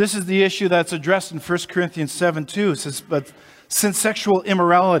 This is the issue that's addressed in 1 Corinthians 7:2. It says, but since sexual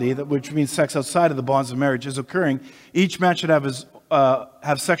immorality, which means sex outside of the bonds of marriage, is occurring, each man should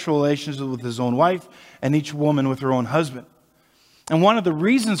have sexual relations with his own wife, and each woman with her own husband. And one of the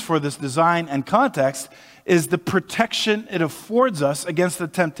reasons for this design and context is the protection it affords us against the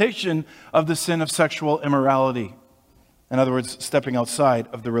temptation of the sin of sexual immorality. In other words, stepping outside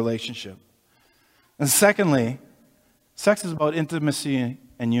of the relationship. And secondly, sex is about intimacy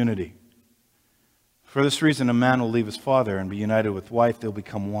and unity. For this reason, a man will leave his father and be united with wife. They'll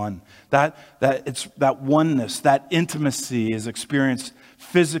become one. That oneness, that intimacy is experienced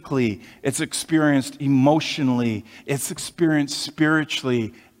physically. It's experienced emotionally. It's experienced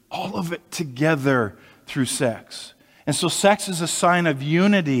spiritually. All of it together through sex. And so sex is a sign of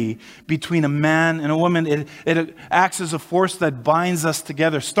unity between a man and a woman. It acts as a force that binds us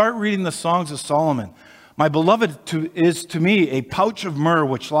together. Start reading the Songs of Solomon. My beloved is to me a pouch of myrrh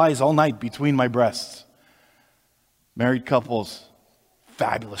which lies all night between my breasts. Married couples,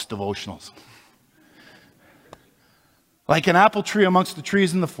 fabulous devotionals. Like an apple tree amongst the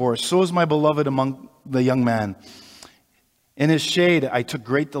trees in the forest, so is my beloved among the young man. In his shade I took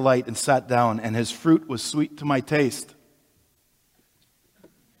great delight and sat down, and his fruit was sweet to my taste.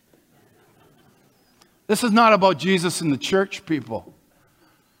 This is not about Jesus in the church, people.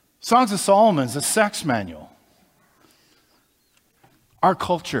 Songs of Solomon is a sex manual. Our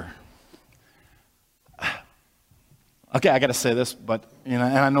culture. Okay, I got to say this, but and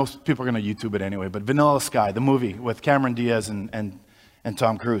I know people are going to YouTube it anyway. But Vanilla Sky, the movie with Cameron Diaz and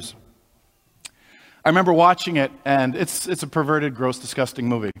Tom Cruise. I remember watching it, and it's a perverted, gross, disgusting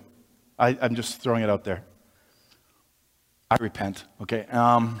movie. I'm just throwing it out there. I repent. Okay.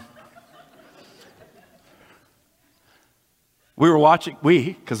 We were watching,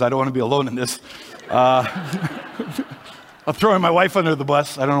 because I don't want to be alone in this. I'm throwing my wife under the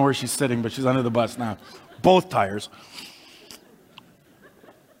bus. I don't know where she's sitting, but she's under the bus now. Both tires.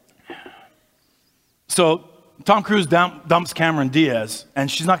 So Tom Cruise dumps Cameron Diaz,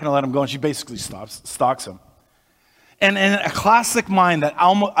 and she's not going to let him go, and she basically stalks him. And in a classic line that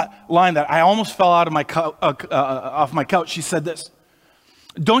I almost fell out of off my couch, she said this.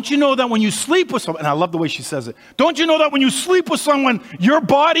 Don't you know that when you sleep with someone, and I love the way she says it, don't you know that when you sleep with someone, your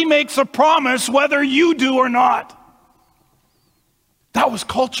body makes a promise whether you do or not? That was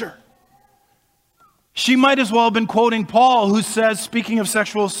culture. She might as well have been quoting Paul, who says, speaking of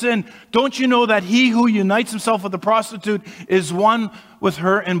sexual sin, don't you know that he who unites himself with a prostitute is one with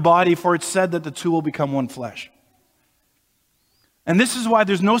her in body, for it's said that the two will become one flesh. And this is why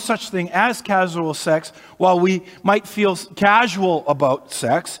there's no such thing as casual sex. While we might feel casual about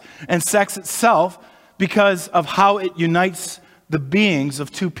sex and sex itself because of how it unites the beings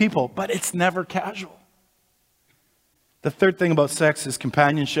of two people, but it's never casual. The third thing about sex is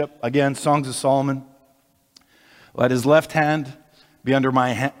companionship. Again, Songs of Solomon. Let his left hand be under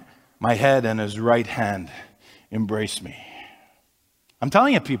my head and his right hand embrace me. I'm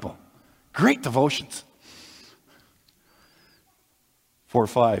telling you, people, great devotions.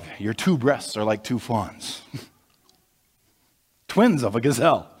 4:5, your two breasts are like two fawns, twins of a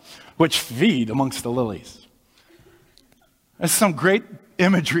gazelle, which feed amongst the lilies. There's some great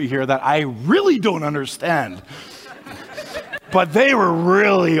imagery here that I really don't understand, but they were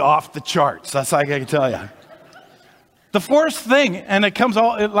really off the charts. That's all I can tell you. The fourth thing, and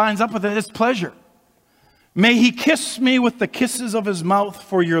it lines up with it, is pleasure. May he kiss me with the kisses of his mouth,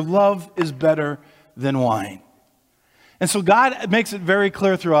 for your love is better than wine. And so God makes it very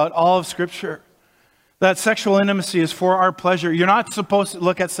clear throughout all of Scripture that sexual intimacy is for our pleasure. You're not supposed to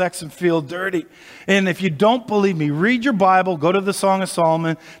look at sex and feel dirty. And if you don't believe me, read your Bible, go to the Song of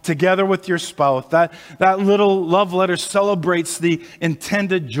Solomon together with your spouse. That little love letter celebrates the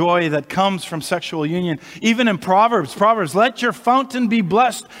intended joy that comes from sexual union. Even in Proverbs, let your fountain be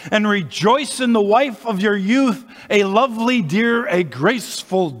blessed and rejoice in the wife of your youth, a lovely deer, a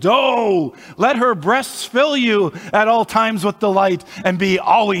graceful doe. Let her breasts fill you at all times with delight and be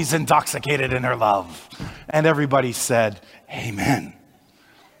always intoxicated in her love. And everybody said, amen.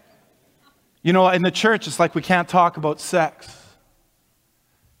 You know, in the church, it's like we can't talk about sex.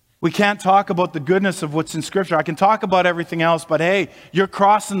 We can't talk about the goodness of what's in Scripture. I can talk about everything else, but hey, you're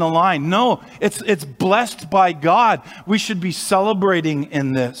crossing the line. No, it's blessed by God. We should be celebrating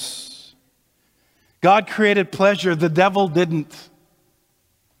in this. God created pleasure. The devil didn't.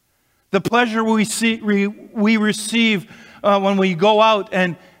 The pleasure we receive when we go out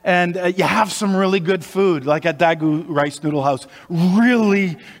and you have some really good food, like at Dagu Rice Noodle House.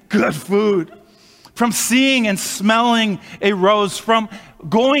 Really good food. From seeing and smelling a rose, from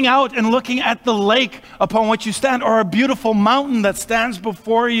going out and looking at the lake upon which you stand, or a beautiful mountain that stands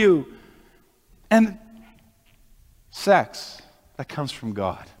before you. And sex, that comes from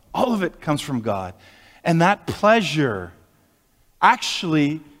God. All of it comes from God. And that pleasure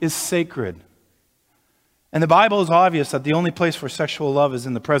actually is sacred. And the Bible is obvious that the only place for sexual love is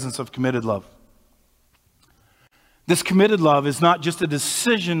in the presence of committed love. This committed love is not just a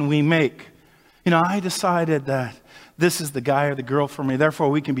decision we make. You know, I decided that this is the guy or the girl for me, therefore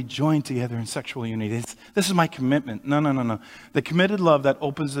we can be joined together in sexual unity. This is my commitment. No. The committed love that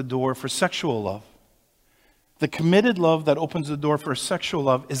opens the door for sexual love. The committed love that opens the door for sexual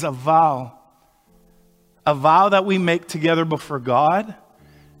love is a vow. A vow that we make together before God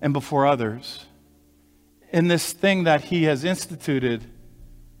and before others, in this thing that he has instituted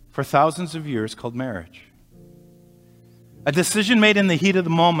for thousands of years called marriage. A decision made in the heat of the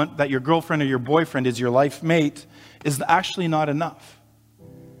moment that your girlfriend or your boyfriend is your life mate is actually not enough.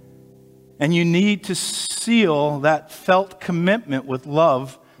 And you need to seal that felt commitment with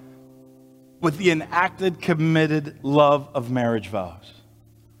love, with the enacted, committed love of marriage vows.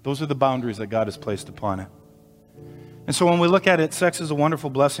 Those are the boundaries that God has placed upon it. And so when we look at it, sex is a wonderful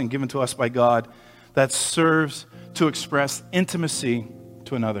blessing given to us by God that serves to express intimacy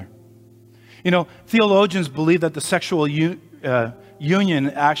to another. You know, theologians believe that the sexual union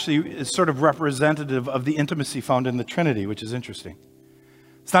actually is sort of representative of the intimacy found in the Trinity, which is interesting.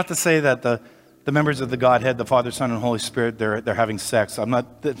 It's not to say that the members of the Godhead, the Father, Son, and Holy Spirit, they're having sex.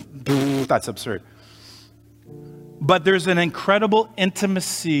 That's absurd. But there's an incredible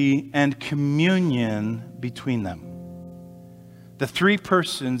intimacy and communion between them. The three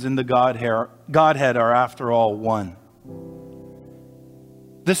persons in the Godhead are, after all, one.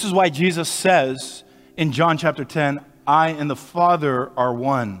 This is why Jesus says in John chapter 10, I and the Father are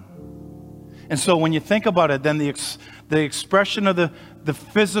one. And so when you think about it, then the expression of the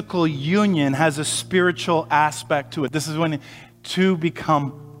physical union has a spiritual aspect to it. This is when two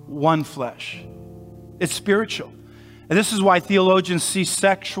become one flesh. It's spiritual. And this is why theologians see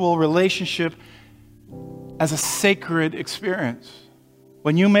sexual relationship as a sacred experience.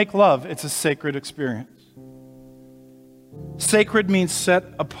 When you make love, it's a sacred experience. Sacred means set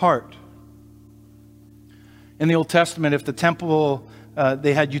apart. In the Old Testament, if the temple,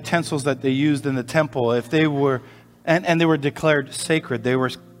 they had utensils that they used in the temple, if they were, and they were declared sacred, they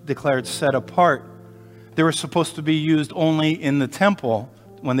were declared set apart. They were supposed to be used only in the temple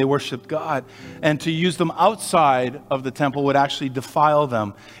when they worshiped God. And to use them outside of the temple would actually defile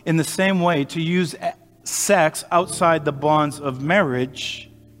them. In the same way, to use sex outside the bonds of marriage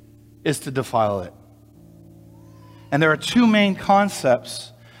is to defile it. And there are two main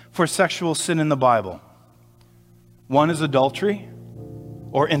concepts for sexual sin in the Bible. One is adultery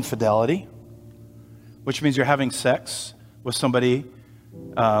or infidelity, which means you're having sex with somebody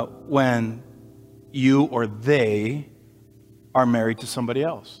when you or they are married to somebody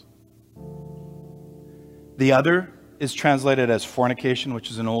else. The other is translated as fornication, which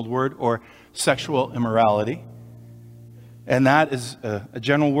is an old word, or sexual immorality. And that is a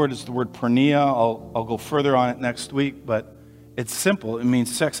general word, is the word porneia. I'll go further on it next week, but it's simple. It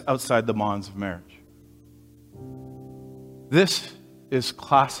means sex outside the bonds of marriage. This is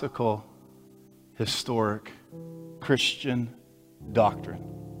classical, historic, Christian doctrine.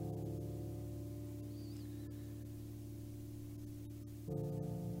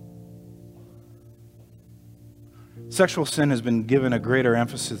 Sexual sin has been given a greater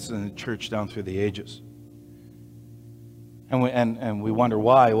emphasis in the church down through the ages. And we wonder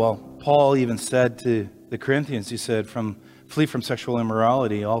why. Well, Paul even said to the Corinthians, he said, flee from sexual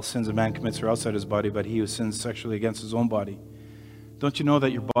immorality. All sins a man commits are outside his body, but he who sins sexually against his own body. Don't you know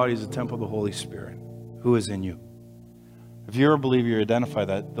that your body is a temple of the Holy Spirit, who is in you? If you're a believer, you identify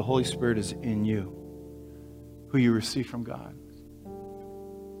that the Holy Spirit is in you, who you receive from God.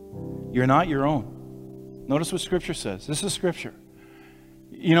 You're not your own. Notice what Scripture says. This is Scripture.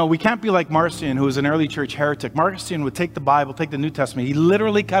 You know, we can't be like Marcion, who was an early church heretic. Marcion would take the Bible, take the New Testament. He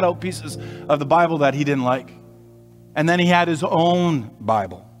literally cut out pieces of the Bible that he didn't like. And then he had his own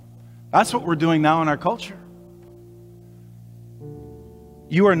Bible. That's what we're doing now in our culture.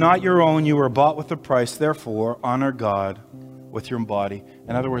 You are not your own. You were bought with a price. Therefore, honor God with your body.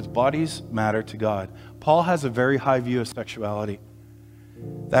 In other words, bodies matter to God. Paul has a very high view of sexuality.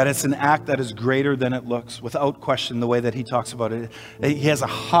 That it's an act that is greater than it looks, without question, the way that he talks about it. He has a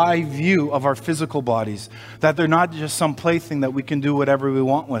high view of our physical bodies, that they're not just some plaything that we can do whatever we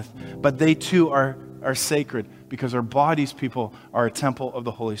want with, but they too are sacred, because our bodies, people, are a temple of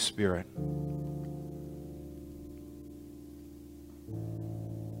the Holy Spirit.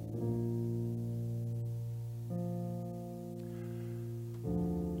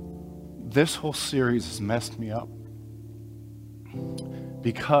 This whole series has messed me up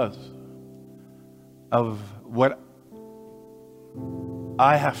because of what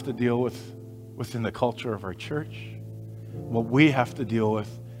I have to deal with within the culture of our church, what we have to deal with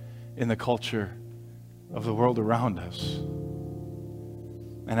in the culture of the world around us.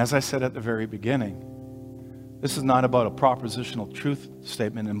 And as I said at the very beginning, this is not about a propositional truth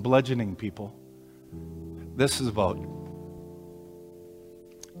statement and bludgeoning people. This is about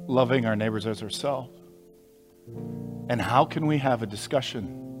loving our neighbors as ourselves. And how can we have a discussion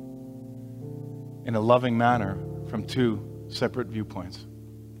in a loving manner from two separate viewpoints?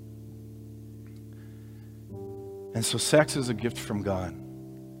 And so sex is a gift from God,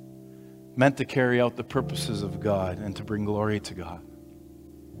 meant to carry out the purposes of God and to bring glory to God.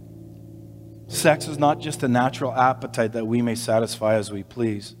 Sex is not just a natural appetite that we may satisfy as we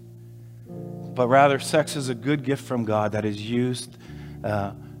please, but rather sex is a good gift from God that is used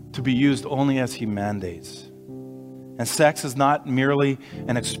to be used only as He mandates. And sex is not merely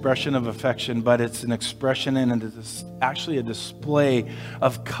an expression of affection, but it's an expression and it's actually a display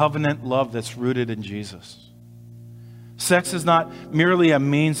of covenant love that's rooted in Jesus. Sex is not merely a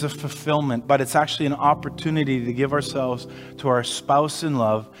means of fulfillment, but it's actually an opportunity to give ourselves to our spouse in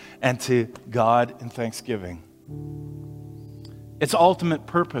love and to God in thanksgiving. Its ultimate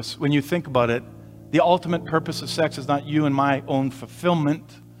purpose, when you think about it, the ultimate purpose of sex is not you and my own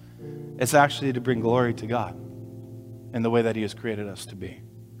fulfillment. It's actually to bring glory to God in the way that He has created us to be.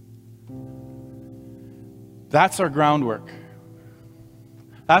 That's our groundwork.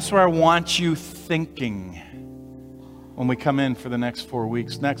 That's where I want you thinking when we come in for the next 4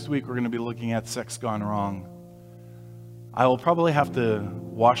 weeks. Next week, we're going to be looking at sex gone wrong. I will probably have to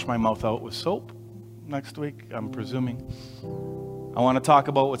wash my mouth out with soap next week, I'm presuming. I want to talk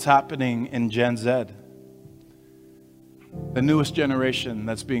about what's happening in Gen Z, the newest generation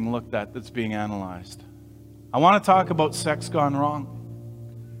that's being looked at, that's being analyzed. I want to talk about sex gone wrong.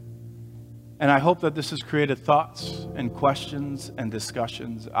 And I hope that this has created thoughts and questions and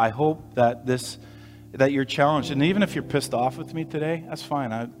discussions. I hope that that you're challenged. And even if you're pissed off with me today, that's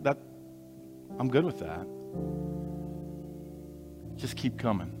fine. I'm good with that. Just keep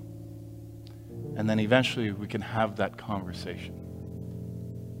coming. And then eventually we can have that conversation.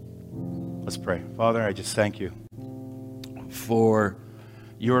 Let's pray. Father, I just thank you for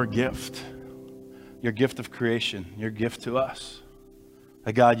your gift of creation, your gift to us,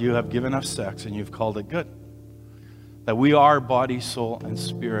 That God, you have given us sex and you've called it good. That we are body, soul, and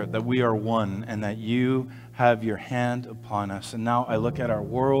spirit. That we are one and that you have your hand upon us. And now I look at our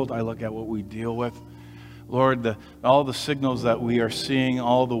world. I look at what we deal with. Lord, all the signals that we are seeing,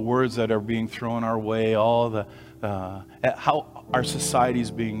 all the words that are being thrown our way, all the how our society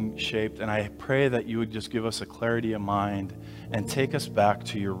is being shaped. And I pray that you would just give us a clarity of mind and take us back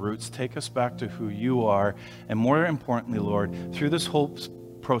to your roots. Take us back to who you are. And more importantly, Lord, through this whole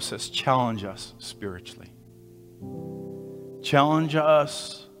process, challenge us spiritually. Challenge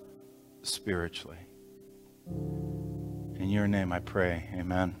us spiritually. In your name I pray.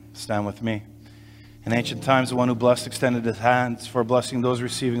 Amen. Stand with me. In ancient times, the one who blessed extended his hands for blessing. Those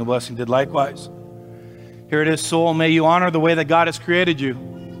receiving a blessing did likewise. Here it is, soul. May you honor the way that God has created you.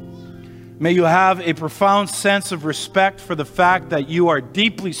 May you have a profound sense of respect for the fact that you are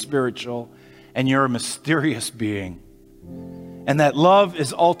deeply spiritual and you're a mysterious being. And that love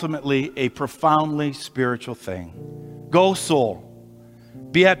is ultimately a profoundly spiritual thing. Go, soul.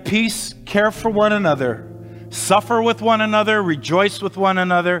 Be at peace, care for one another, suffer with one another, rejoice with one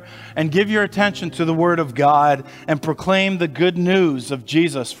another, and give your attention to the Word of God and proclaim the good news of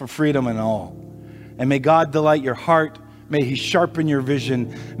Jesus for freedom and all. And may God delight your heart. May He sharpen your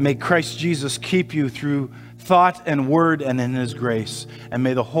vision. May Christ Jesus keep you through thought and word and in His grace. And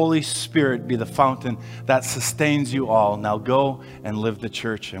may the Holy Spirit be the fountain that sustains you all. Now go and live the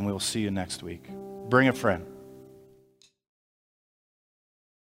church, and we'll see you next week. Bring a friend.